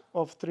arch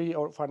of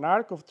an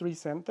arc of three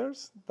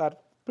centers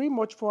that pretty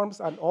much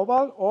forms an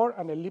oval or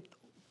an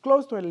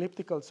close to an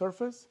elliptical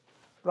surface,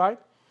 right?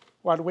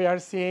 What we are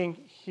seeing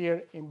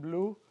here in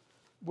blue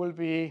will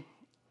be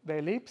the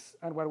ellipse,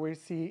 and what we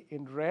see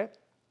in red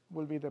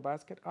will be the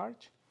basket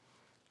arch.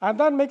 And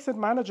that makes it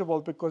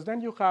manageable because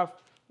then you have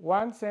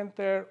one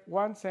center,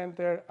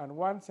 and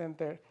one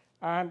center,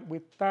 and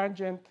with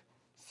tangent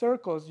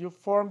circles, you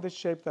form the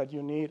shape that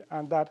you need,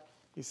 and that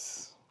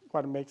is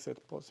what makes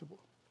it possible,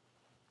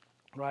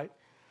 right?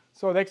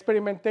 So the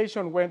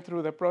experimentation went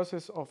through the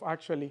process of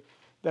actually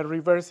the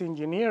reverse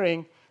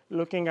engineering,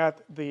 looking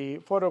at the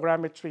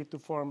photogrammetry to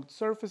form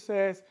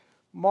surfaces,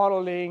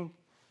 modeling,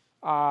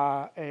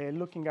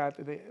 looking at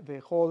the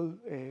whole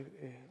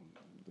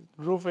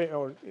roof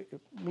or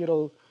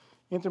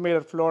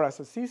intermediate floor as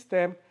a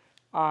system,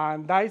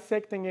 and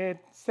dissecting it,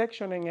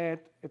 sectioning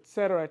it, et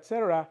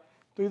cetera,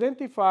 to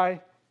identify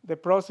the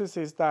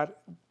processes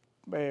that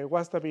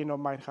Guastavino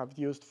might have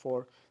used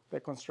for the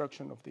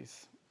construction of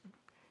these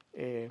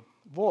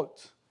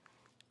vaults,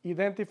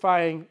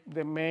 identifying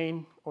the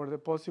main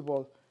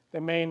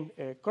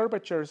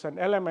curvatures and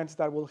elements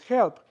that will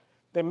help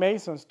the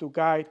masons to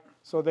guide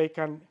so they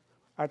can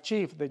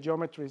achieve the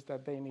geometries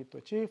that they need to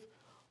achieve,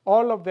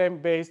 all of them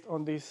based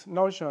on this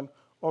notion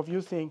of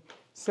using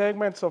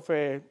segments of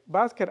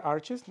basket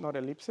arches, not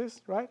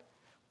ellipses, right?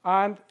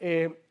 And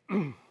to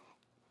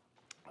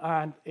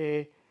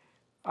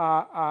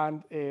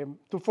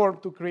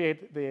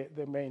create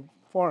the main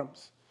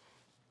forms.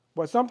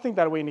 But something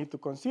that we need to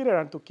consider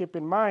and to keep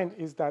in mind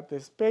is that the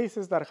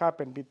spaces that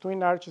happen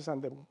between arches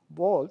and the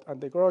vault and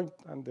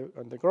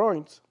the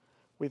groins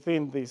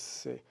within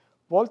this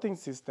vaulting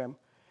system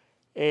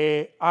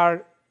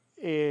are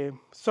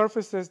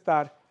surfaces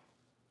that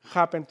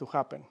happen to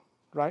happen,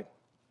 right?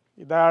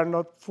 They are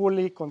not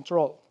fully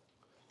controlled,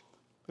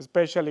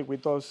 especially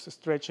with those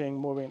stretching,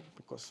 moving,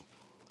 because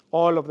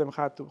all of them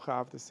had to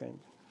have the same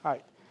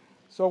height.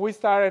 So we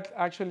started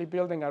actually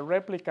building a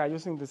replica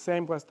using the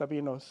same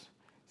Guastavino's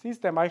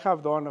system. I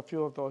have done a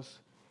few of those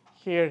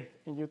here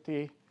in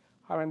UT.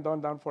 Haven't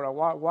done that for a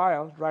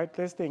while, right?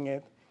 Testing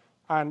it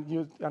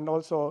and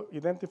also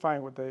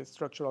identifying what the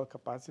structural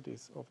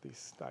capacities of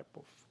this type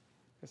of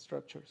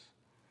structures.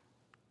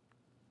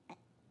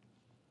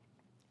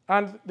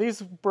 And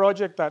this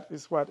project, that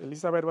is what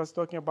Elizabeth was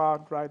talking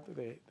about, right?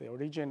 The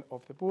origin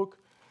of the book,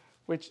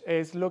 which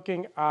is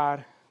looking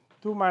at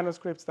two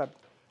manuscripts that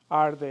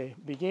are the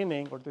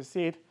beginning or the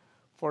seed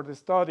for the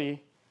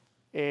study.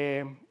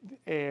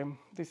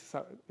 This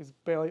is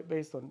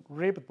based on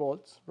ribbed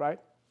vaults, right?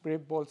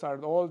 Ribbed vaults are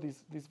all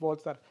these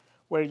vaults that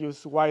were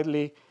used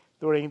widely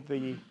during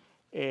the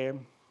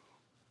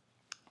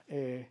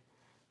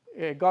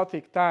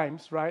Gothic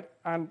times, right?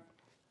 And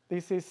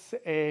this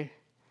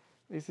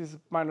is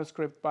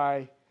manuscript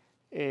by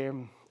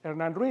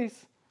Hernan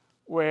Ruiz,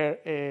 where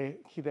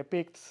he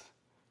depicts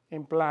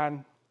in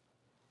plan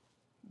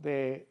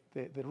the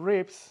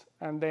ribs,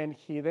 and then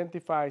he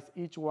identifies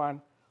each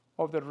one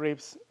of the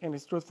ribs in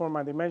its truth form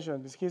and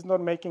dimension. He's not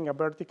making a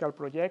vertical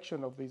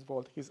projection of this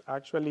vault. He's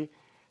actually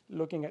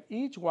looking at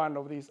each one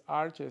of these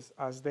arches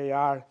as they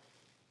are,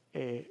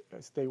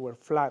 as they were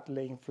flat,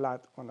 laying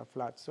flat on a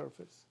flat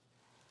surface.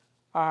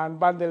 And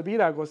Van der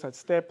Vida goes a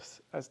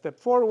step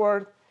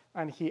forward,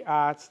 and he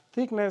adds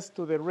thickness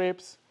to the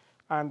ribs,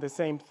 and the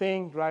same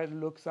thing, right?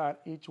 Looks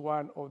at each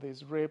one of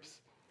these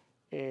ribs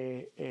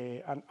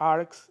and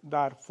arcs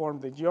that form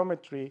the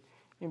geometry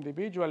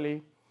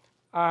individually.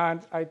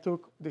 And I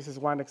took, this is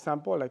one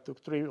example, I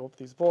took 3 of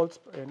these vaults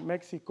in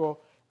Mexico,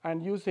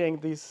 and using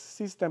this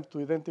system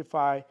to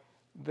identify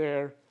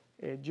their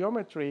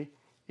geometry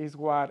is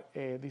what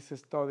this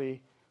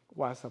study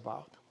was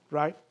about,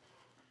 right?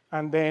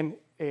 And then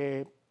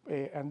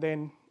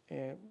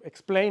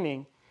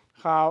explaining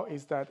how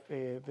is that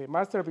the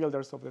master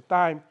builders of the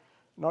time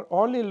not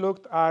only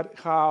looked at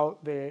how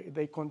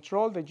they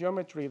control the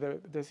geometry,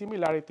 the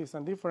similarities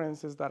and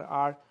differences that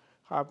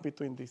have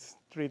between these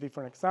 3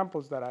 different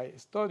examples that I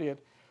studied,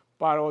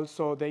 but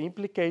also the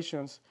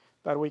implications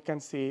that we can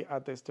see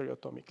at the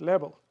stereoatomic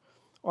level.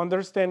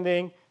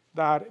 Understanding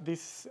that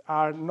these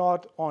are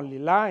not only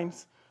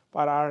lines,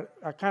 but are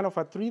a kind of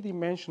a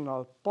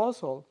 3-dimensional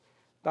puzzle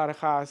that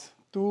has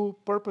 2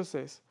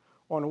 purposes.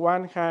 On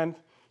one hand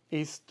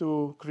is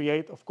to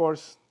create, of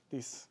course,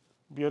 this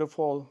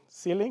beautiful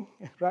ceiling,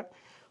 right?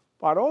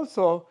 But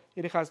also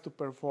it has to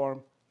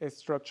perform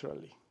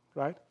structurally,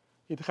 right?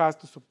 It has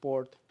to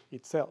support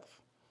itself.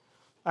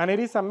 And it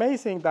is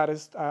amazing that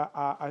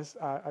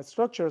a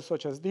structure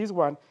such as this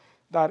one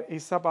that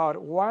is about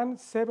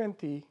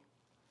 1/70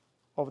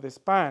 of the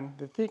span,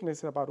 the thickness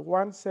is about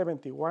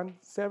 1/70,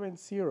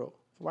 1/70,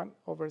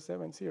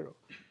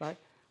 right,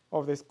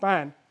 of the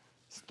span,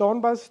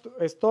 stone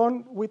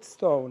with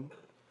stone,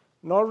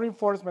 no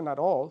reinforcement at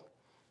all,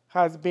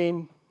 has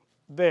been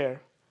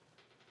there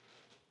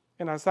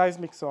in a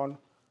seismic zone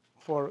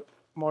for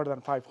more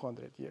than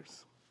 500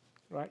 years,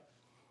 right?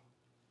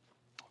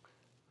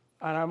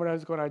 And I'm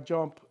just going to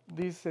jump.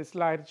 This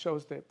slide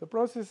shows the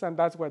process, and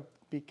that's what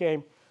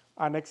became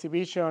an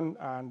exhibition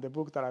and the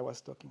book that I was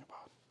talking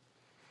about.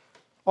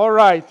 All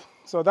right,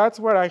 so that's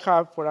where I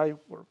have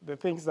the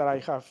things that I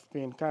have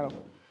been kind of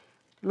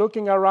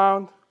looking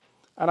around.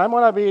 And I'm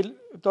going to be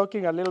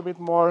talking a little bit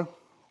more.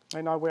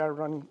 I know we are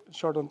running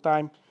short on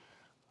time.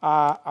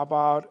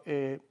 About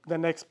the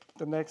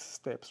next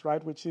steps,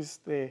 right? Which is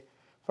the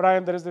Fray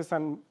Andrés de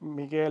San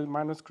Miguel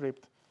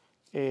manuscript,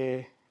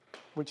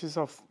 which is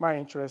of my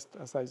interest,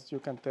 as you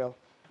can tell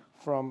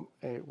from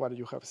what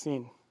you have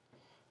seen.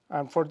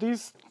 And for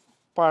this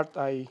part,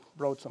 I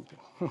wrote something.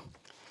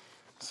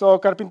 So,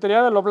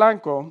 carpintería de lo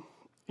blanco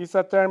is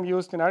a term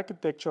used in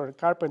architecture and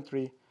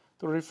carpentry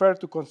to refer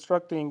to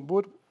constructing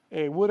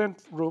wooden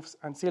roofs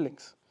and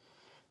ceilings.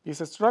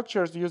 These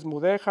structures use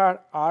mudéjar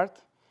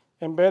art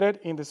embedded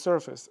in the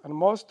surface, and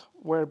most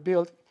were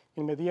built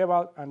in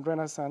medieval and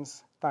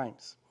Renaissance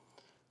times.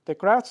 The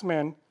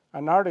craftsmen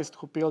and artists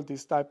who built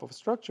this type of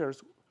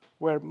structures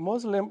were of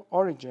Muslim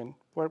origin,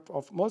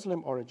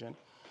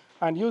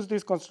 and used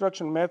these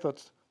construction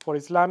methods for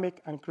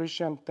Islamic and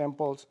Christian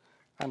temples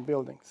and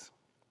buildings.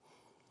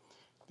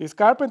 This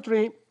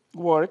carpentry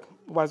work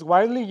was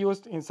widely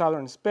used in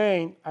southern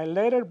Spain and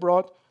later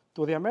brought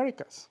to the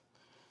Americas.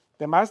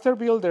 The master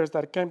builders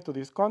that came to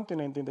this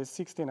continent in the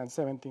 16th and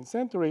 17th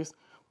centuries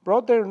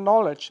brought their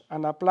knowledge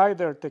and applied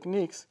their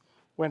techniques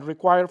when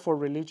required for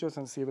religious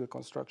and civil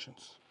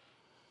constructions.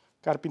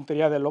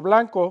 Carpintería de lo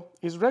Blanco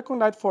is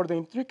recognized for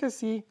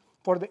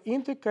the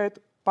intricate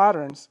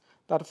patterns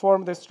that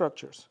form the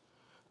structures.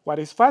 What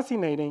is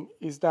fascinating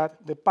is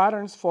that the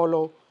patterns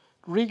follow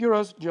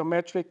rigorous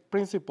geometric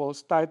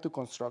principles tied to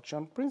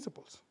construction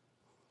principles.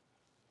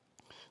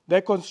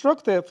 The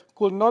constructive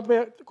could not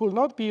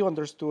be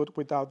understood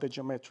without the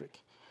geometric,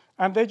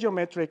 and the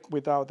geometric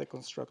without the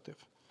constructive.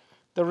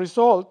 The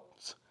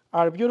results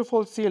are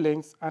beautiful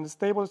ceilings and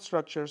stable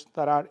structures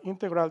that are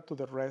integral to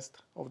the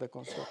rest of the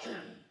construction.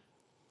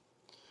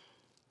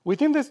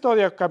 Within the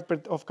study of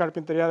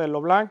Carpintería de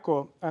lo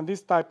Blanco and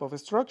this type of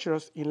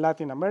structures in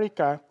Latin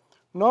America,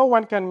 no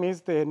one can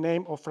miss the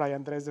name of Fray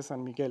Andrés de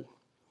San Miguel.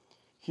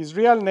 His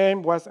real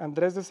name was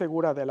Andrés de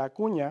Segura de la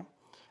Acuña,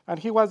 and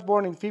he was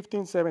born in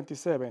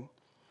 1577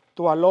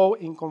 to a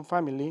low-income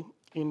family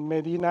in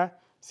Medina,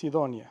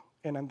 Sidonia,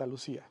 in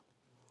Andalusia.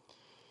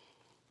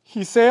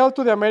 He sailed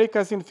to the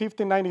Americas in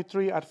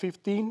 1593 at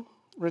 15,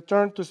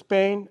 returned to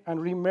Spain, and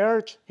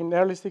reemerged in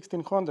early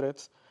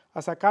 1600s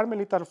as a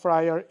Carmelite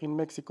friar in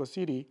Mexico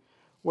City,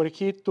 where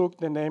he took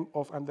the name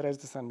of Andrés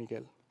de San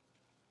Miguel.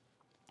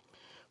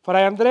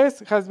 Fray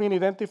Andrés has been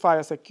identified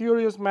as a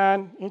curious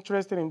man,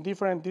 interested in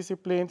different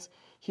disciplines.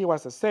 He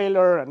was a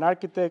sailor, an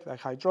architect, a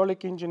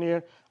hydraulic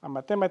engineer, a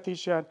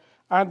mathematician,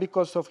 and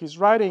because of his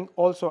writing,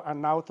 also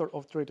an author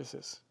of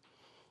treatises.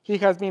 He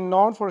has been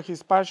known for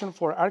his passion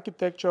for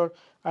architecture,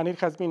 and it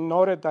has been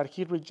noted that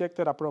he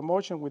rejected a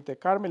promotion with the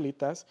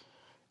Carmelitas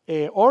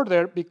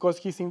order because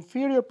his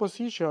inferior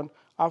position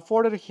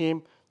afforded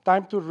him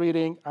time to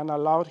reading and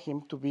allowed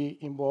him to be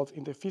involved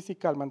in the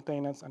physical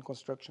maintenance and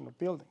construction of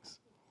buildings.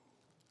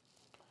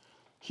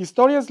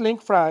 Historians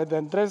link Fray de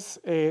Andrés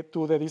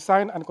to the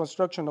design and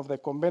construction of the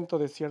Convento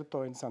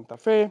Desierto in Santa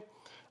Fe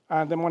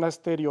and the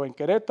Monasterio in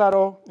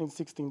Querétaro in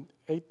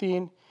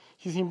 1618.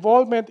 His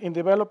involvement in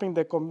developing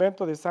the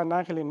Convento de San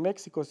Ángel in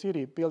Mexico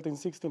City, built in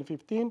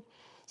 1615,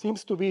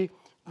 seems to be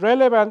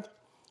relevant,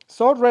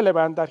 so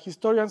relevant that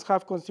historians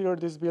have considered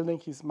this building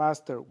his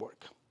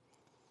masterwork.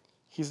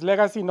 His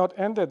legacy not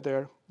ended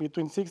there.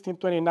 Between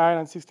 1629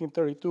 and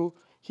 1632,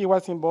 he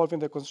was involved in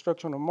the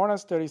construction of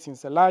monasteries in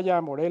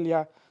Celaya,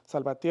 Morelia,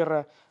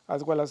 Salvatierra,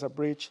 as well as a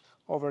bridge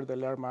over the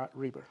Lerma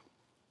River.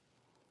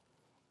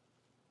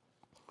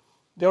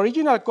 The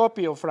original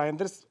copy of Fray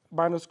Andrés'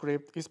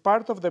 manuscript is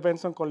part of the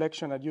Benson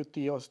collection at UT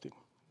Austin.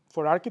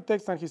 For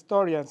architects and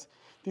historians,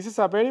 this is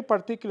a very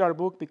particular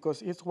book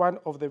because it's one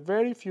of the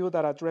very few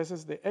that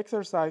addresses the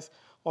exercise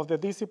of the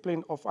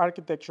discipline of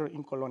architecture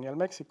in colonial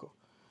Mexico.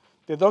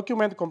 The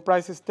document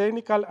comprises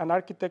technical and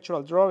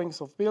architectural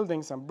drawings of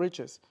buildings and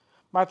bridges,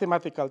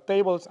 mathematical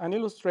tables and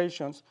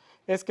illustrations,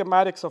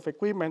 schematics of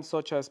equipment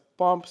such as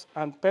pumps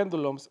and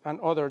pendulums, and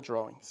other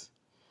drawings.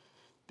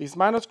 This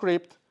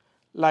manuscript,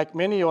 like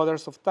many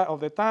others of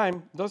the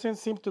time, doesn't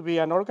seem to be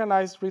an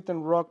organized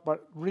written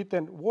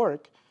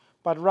work,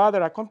 but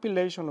rather a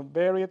compilation of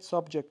varied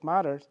subject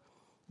matters.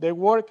 The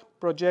work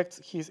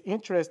projects his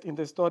interest in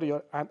the study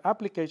and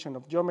application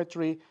of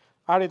geometry,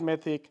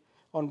 arithmetic,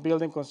 on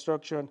building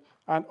construction,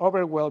 and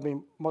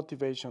overwhelming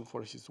motivation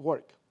for his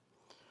work.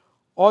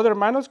 Other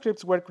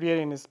manuscripts were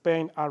created in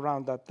Spain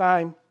around that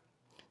time.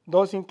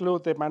 Those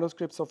include the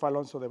manuscripts of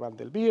Alonso de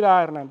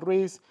Vandelvira, Hernan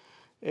Ruiz,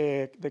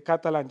 the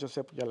Catalan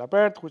Josep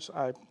Jalabert, which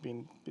I've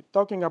been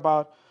talking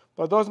about,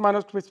 but those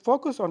manuscripts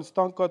focus on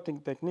stone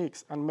cutting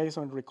techniques and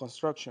masonry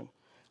construction.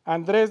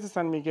 Andrés de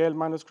San Miguel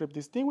manuscript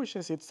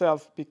distinguishes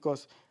itself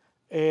because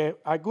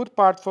a good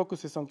part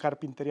focuses on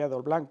Carpintería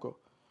del Blanco,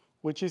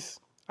 which is,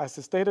 as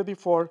stated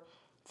before,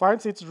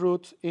 finds its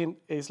roots in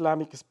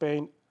Islamic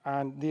Spain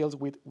and deals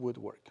with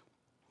woodwork.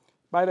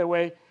 By the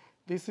way,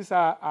 this is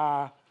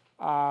a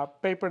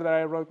paper that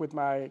I wrote with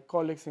my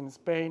colleagues in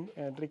Spain,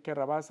 Enrique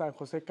Rabasa and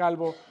Jose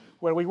Calvo,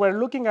 where we were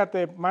looking at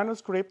the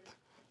manuscript,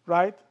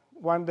 right,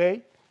 one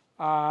day,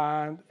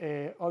 and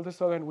all of a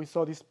sudden we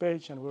saw this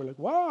page and we were like,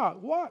 wow,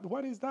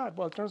 what is that?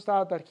 Well, it turns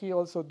out that he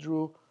also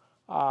drew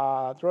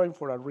a drawing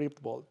for a ribbed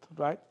vault,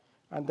 right?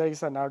 And there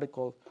is an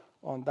article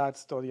on that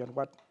study and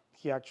what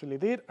he actually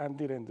did and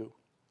didn't do.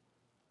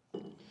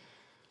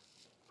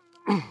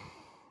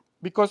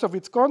 Because of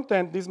its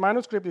content, this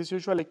manuscript is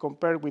usually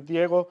compared with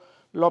Diego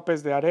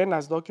López de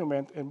Arenas'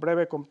 document En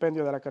breve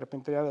compendio de la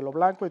carpintería de lo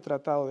blanco y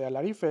tratado de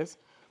alarifes,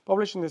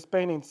 published in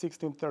Spain in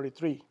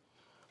 1633.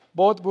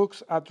 Both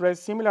books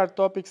address similar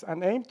topics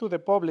and aim to the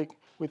public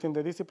within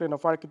the discipline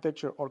of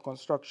architecture or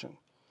construction.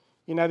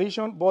 In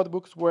addition, both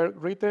books were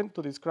written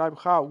to describe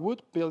how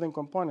wood building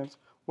components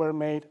were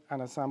made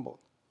and assembled.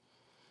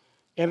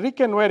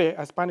 Enrique Nuere,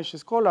 a Spanish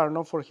scholar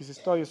known for his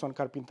studies on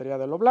Carpintería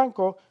de lo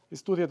Blanco,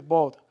 studied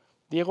both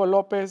Diego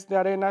López de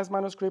Arenas'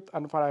 manuscript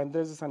and Fray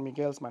Andrés de San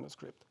Miguel's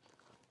manuscript.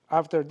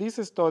 After this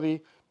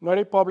study,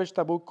 Nuere published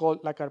a book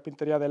called La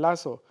Carpintería de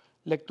Lazo,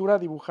 lectura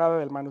dibujada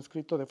del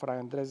manuscrito de Fray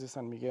Andrés de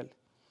San Miguel.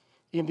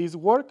 In this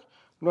work,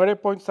 Nuere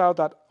points out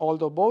that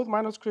although both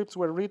manuscripts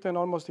were written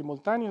almost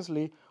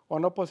simultaneously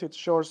on opposite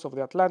shores of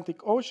the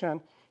Atlantic Ocean,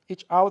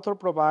 each author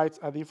provides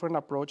a different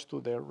approach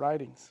to their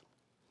writings.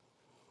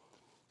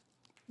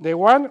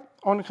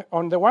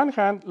 On the one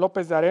hand,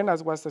 López de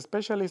Arenas was a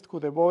specialist who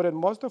devoted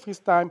most of his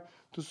time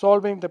to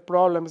solving the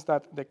problems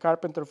that the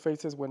carpenter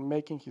faces when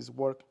making his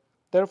work.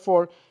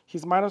 Therefore,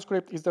 his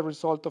manuscript is the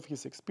result of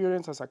his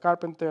experience as a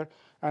carpenter,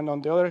 and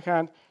on the other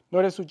hand,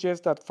 Nuere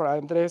suggests that Fray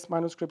Andrés'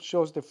 manuscript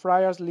shows the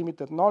friar's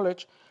limited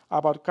knowledge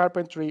about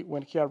carpentry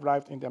when he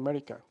arrived in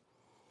America.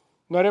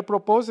 Nuere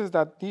proposes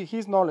that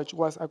his knowledge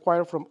was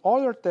acquired from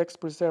other texts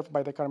preserved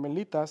by the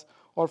Carmelitas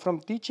or from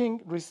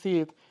teaching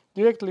received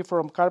directly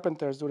from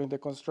carpenters during the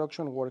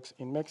construction works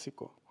in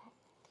Mexico.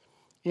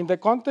 In the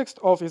context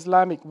of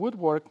Islamic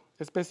woodwork,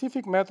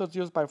 specific methods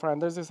used by Fray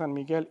Andrés de San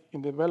Miguel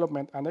in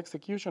development and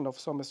execution of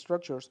some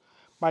structures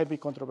might be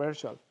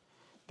controversial.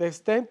 The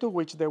extent to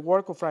which the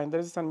work of Fray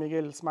Andrés de San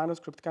Miguel's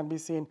manuscript can be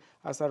seen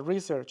as a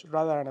research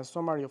rather than a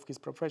summary of his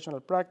professional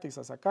practice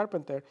as a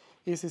carpenter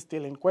is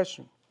still in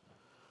question.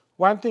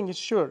 One thing is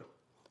sure,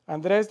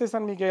 Andrés de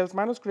San Miguel's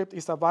manuscript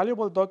is a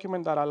valuable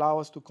document that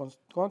allows us to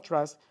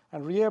contrast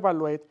and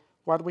reevaluate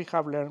what we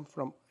have learned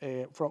from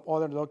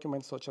other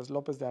documents such as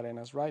López de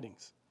Arenas'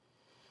 writings.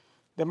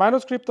 The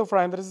manuscript of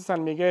Fray Andrés de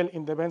San Miguel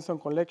in the Benson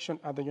collection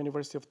at the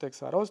University of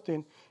Texas at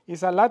Austin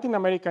is a Latin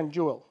American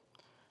jewel,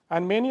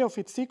 and many of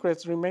its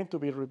secrets remain to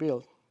be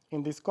revealed.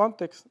 In this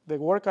context, the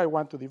work I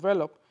want to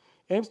develop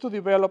aims to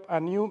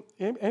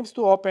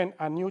open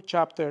a new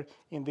chapter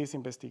in these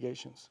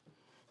investigations.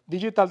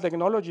 Digital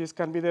technologies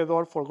can be the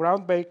door for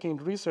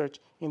groundbreaking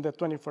research in the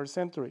 21st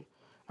century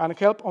and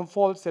help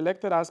unfold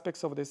selected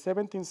aspects of the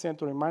 17th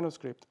century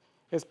manuscript,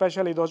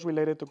 especially those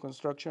related to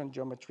construction,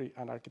 geometry,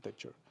 and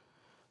architecture.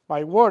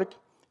 My work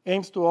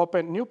aims to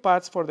open new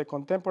paths for the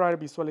contemporary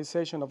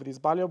visualization of this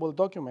valuable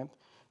document,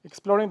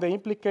 exploring the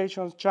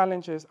implications,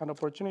 challenges, and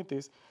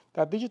opportunities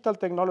that digital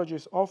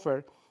technologies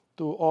offer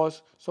to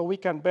us so we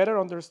can better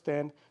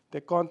understand the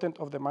content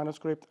of the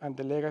manuscript and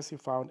the legacy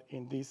found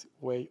in this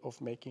way of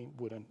making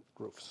wooden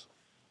roofs.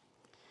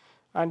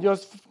 And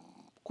just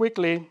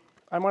quickly,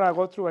 I'm going to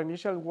go through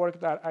initial work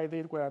that I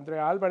did with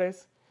Andrea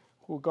Alvarez,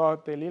 who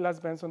got the Lilas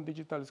Benson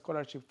Digital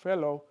Scholarship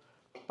Fellow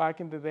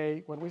back in the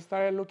day when we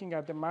started looking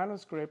at the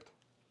manuscript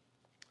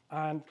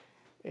and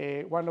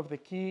one of the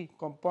key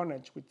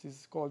components, which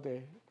is called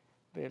the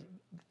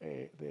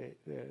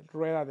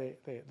rueda,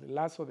 the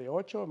lazo de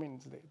ocho,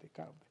 means the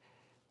kind of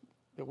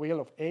the wheel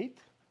of 8,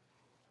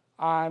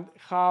 and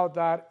how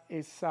that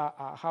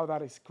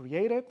is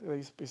created,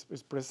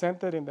 is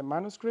presented in the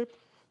manuscript,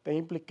 the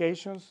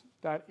implications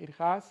that it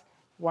has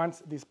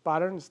once this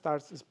pattern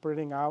starts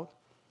spreading out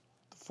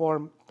to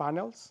form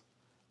panels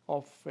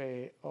of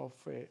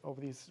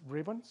these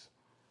ribbons,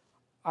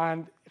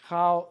 and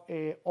how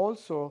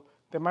also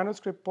the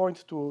manuscript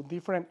points to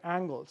different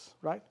angles,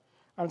 right?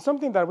 And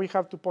something that we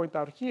have to point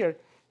out here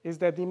is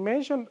the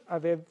dimension,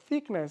 the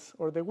thickness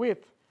or the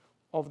width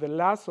of the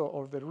lasso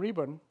or the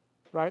ribbon,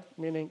 right?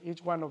 Meaning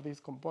each one of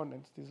these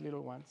components, these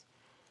little ones,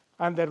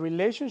 and the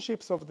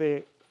relationships of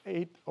the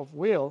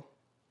wheel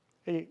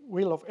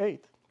of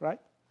 8, right?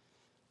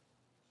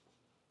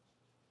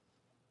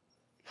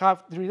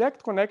 Have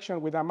direct connection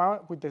with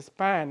the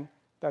span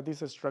that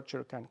this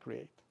structure can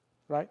create,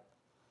 right?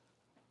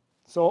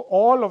 So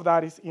all of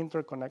that is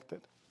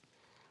interconnected.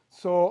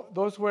 So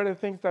those were the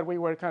things that we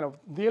were kind of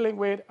dealing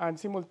with and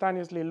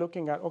simultaneously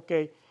looking at,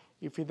 okay,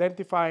 if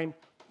identifying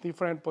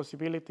different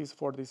possibilities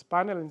for this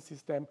paneling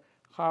system,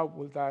 how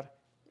would that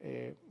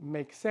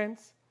make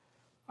sense?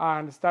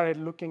 And started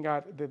looking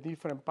at the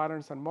different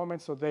patterns and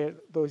moments. So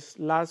those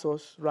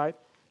lassos, right,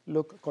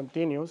 look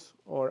continuous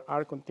or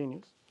are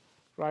continuous,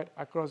 right,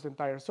 across the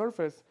entire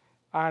surface.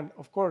 And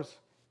of course,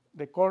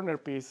 the corner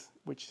piece,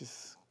 which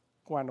is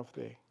one of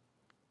the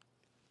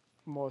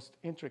most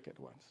intricate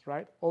ones,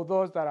 right? Or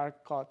those that are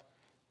cut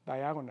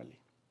diagonally.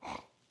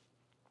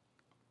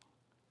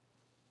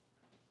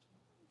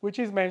 Which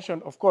is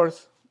mentioned, of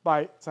course,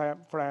 by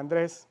Fray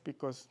Andres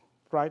because,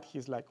 right,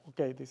 he's like,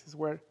 okay, this is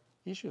where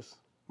issues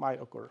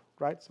might occur,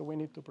 right? So we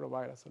need to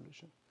provide a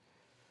solution.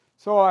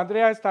 So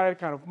Andrea started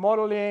kind of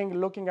modeling,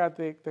 looking at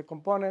the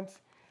components,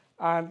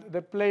 and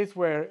the place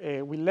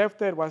where we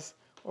left it was,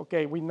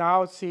 okay, we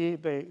now see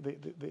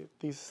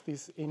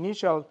this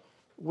initial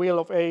wheel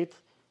of 8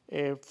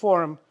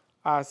 form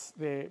as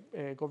the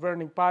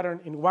governing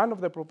pattern in one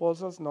of the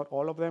proposals, not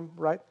all of them,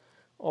 right,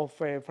 of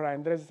Fray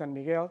Andres and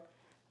Miguel.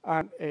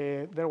 And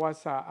there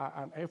was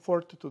an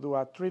effort to do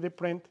a 3D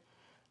print.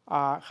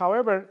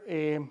 However,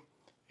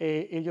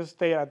 it just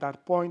stayed at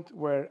that point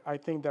where I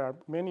think there are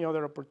many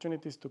other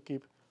opportunities to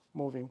keep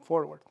moving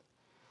forward.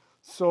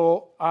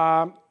 So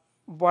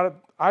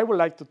what I would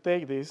like to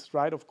take this,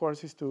 right, of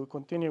course, is to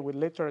continue with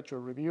literature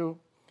review,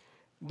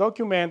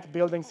 document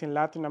buildings in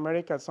Latin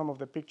America. Some of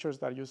the pictures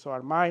that you saw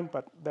are mine,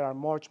 but there are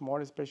much more,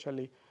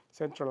 especially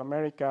Central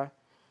America.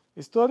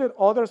 Studied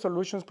other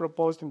solutions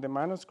proposed in the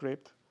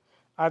manuscript,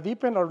 a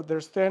deepened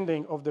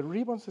understanding of the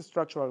ribbon's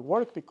structural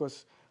work,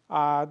 because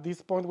at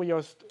this point we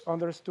just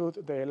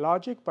understood the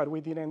logic, but we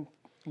didn't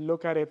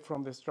look at it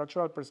from the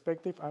structural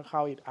perspective and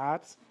how it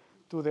adds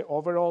to the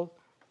overall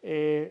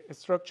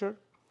structure.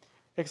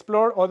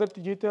 Explore other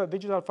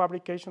digital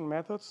fabrication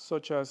methods,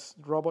 such as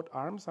robot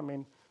arms. I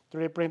mean,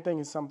 3D printing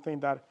is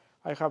something that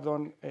I have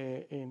done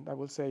I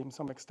will say, in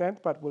some extent,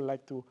 but would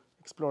like to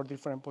explore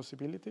different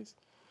possibilities.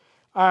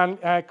 And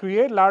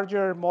create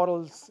larger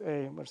models,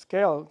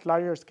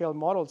 larger scale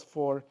models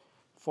for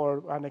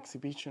an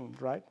exhibition,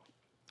 right?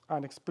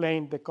 And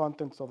explain the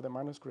contents of the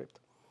manuscript.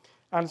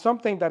 And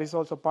something that is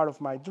also part of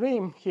my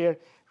dream here,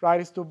 right,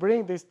 is to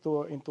bring this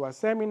into a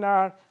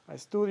seminar, a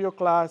studio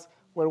class,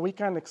 where we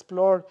can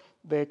explore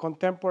the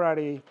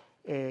contemporary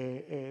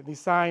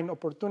design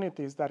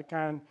opportunities that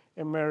can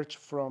emerge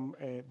from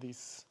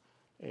this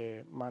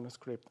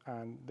manuscript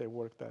and the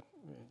work that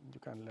you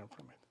can learn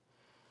from it.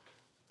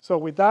 So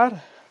with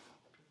that,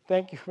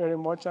 thank you very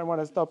much. I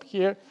want to stop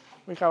here.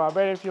 We have a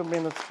very few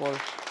minutes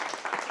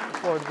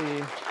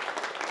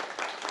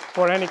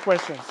for any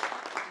questions.